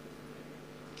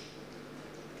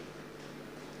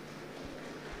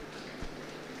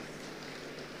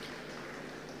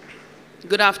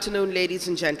 Good afternoon, ladies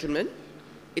and gentlemen.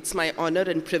 It's my honor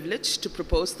and privilege to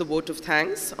propose the vote of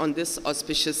thanks on this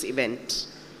auspicious event.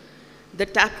 The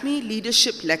TAPMI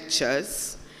Leadership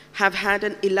Lectures have had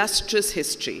an illustrious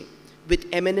history, with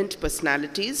eminent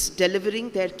personalities delivering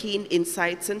their keen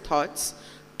insights and thoughts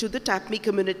to the TAPMI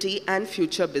community and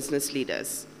future business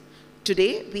leaders.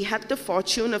 Today, we had the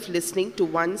fortune of listening to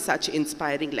one such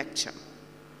inspiring lecture.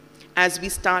 As we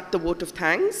start the vote of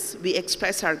thanks, we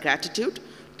express our gratitude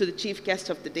to the chief guest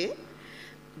of the day,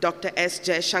 Dr. S.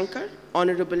 Jaishankar,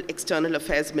 Honorable External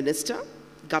Affairs Minister,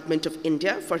 Government of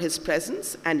India, for his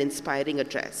presence and inspiring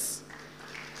address.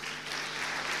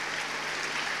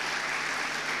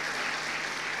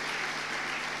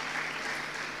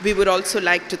 We would also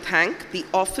like to thank the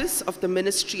Office of the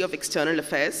Ministry of External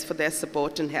Affairs for their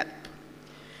support and help.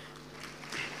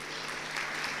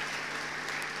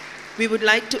 We would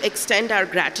like to extend our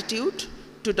gratitude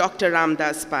to Dr.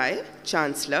 Ramdas Pai,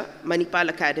 Chancellor, Manipal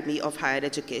Academy of Higher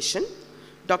Education,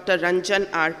 Dr. Ranjan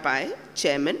R. Pai,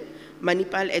 Chairman,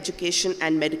 Manipal Education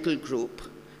and Medical Group,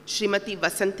 Srimati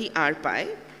Vasanti R. Pai,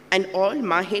 and all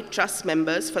MAHE Trust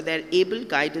members for their able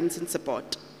guidance and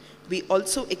support. We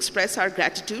also express our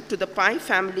gratitude to the Pai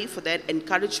family for their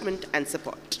encouragement and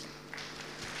support.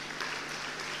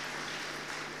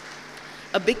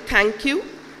 A big thank you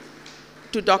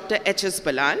to Dr. H.S.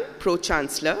 Balal,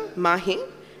 Pro-Chancellor, MAHE,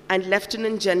 and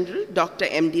Lieutenant General Dr.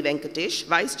 M.D. Venkatesh,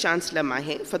 Vice-Chancellor,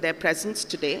 MAHE, for their presence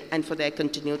today and for their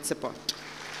continued support.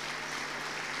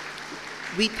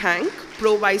 We thank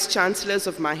Pro-Vice-Chancellors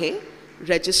of MAHE,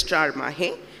 Registrar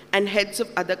MAHE, and heads of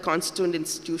other constituent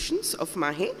institutions of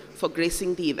MAHE for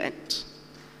gracing the event.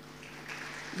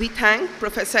 We thank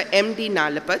Professor M.D.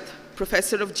 Nalapath,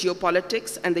 Professor of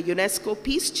Geopolitics and the UNESCO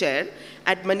Peace Chair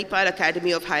at Manipal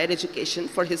Academy of Higher Education,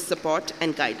 for his support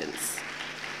and guidance.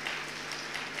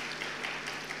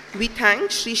 We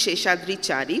thank Sri Sheshadri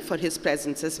Chari for his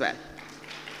presence as well.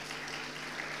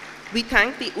 We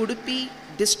thank the Udupi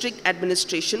District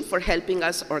Administration for helping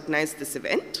us organize this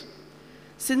event.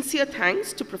 Sincere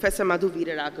thanks to Professor Madhu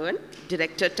Veeraraghavan,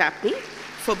 Director TAPMI,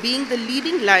 for being the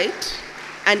leading light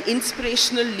and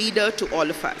inspirational leader to all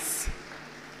of us.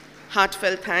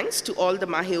 Heartfelt thanks to all the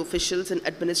MAHE officials and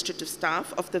administrative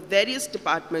staff of the various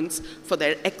departments for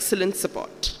their excellent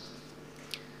support.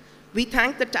 We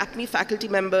thank the TAPMI faculty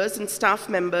members and staff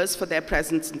members for their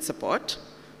presence and support.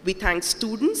 We thank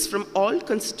students from all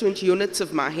constituent units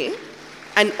of MAHE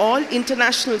and all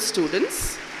international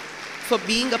students for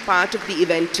being a part of the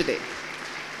event today.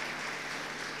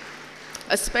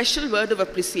 A special word of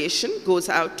appreciation goes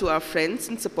out to our friends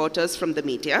and supporters from the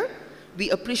media. We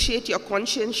appreciate your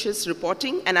conscientious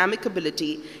reporting and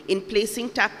amicability in placing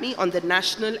TAPMI on the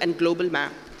national and global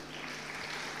map.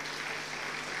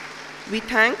 We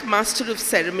thank Master of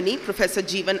Ceremony, Professor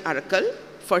Jeevan Arakal,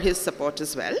 for his support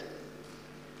as well.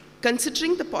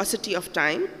 Considering the paucity of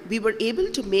time, we were able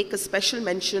to make a special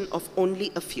mention of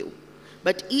only a few.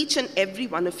 But each and every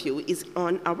one of you is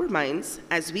on our minds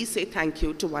as we say thank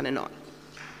you to one and all.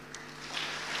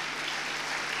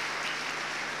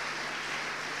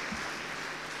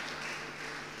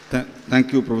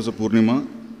 Thank you, Professor Purnima.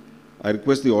 I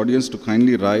request the audience to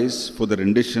kindly rise for the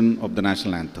rendition of the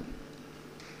national anthem.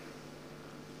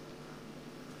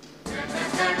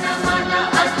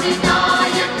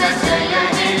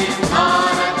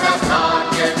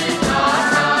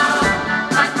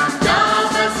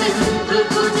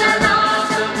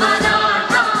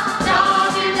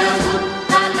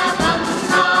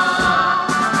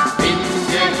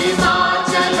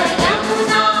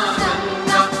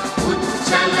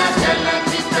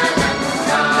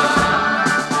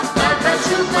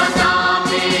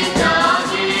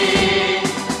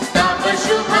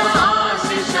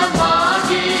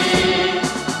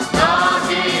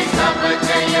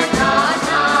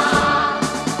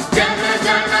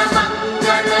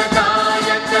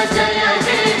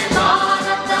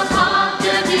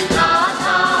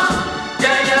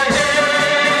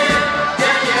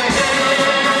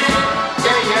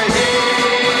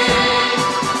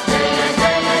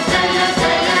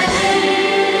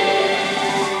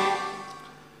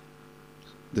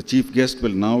 chief guest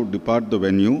will now depart the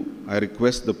venue. I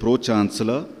request the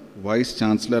Pro-Chancellor,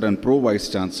 Vice-Chancellor and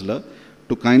Pro-Vice-Chancellor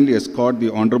to kindly escort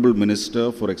the Honorable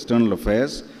Minister for External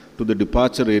Affairs to the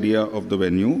departure area of the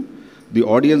venue. The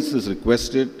audience is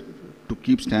requested to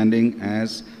keep standing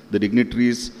as the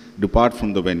dignitaries depart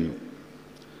from the venue.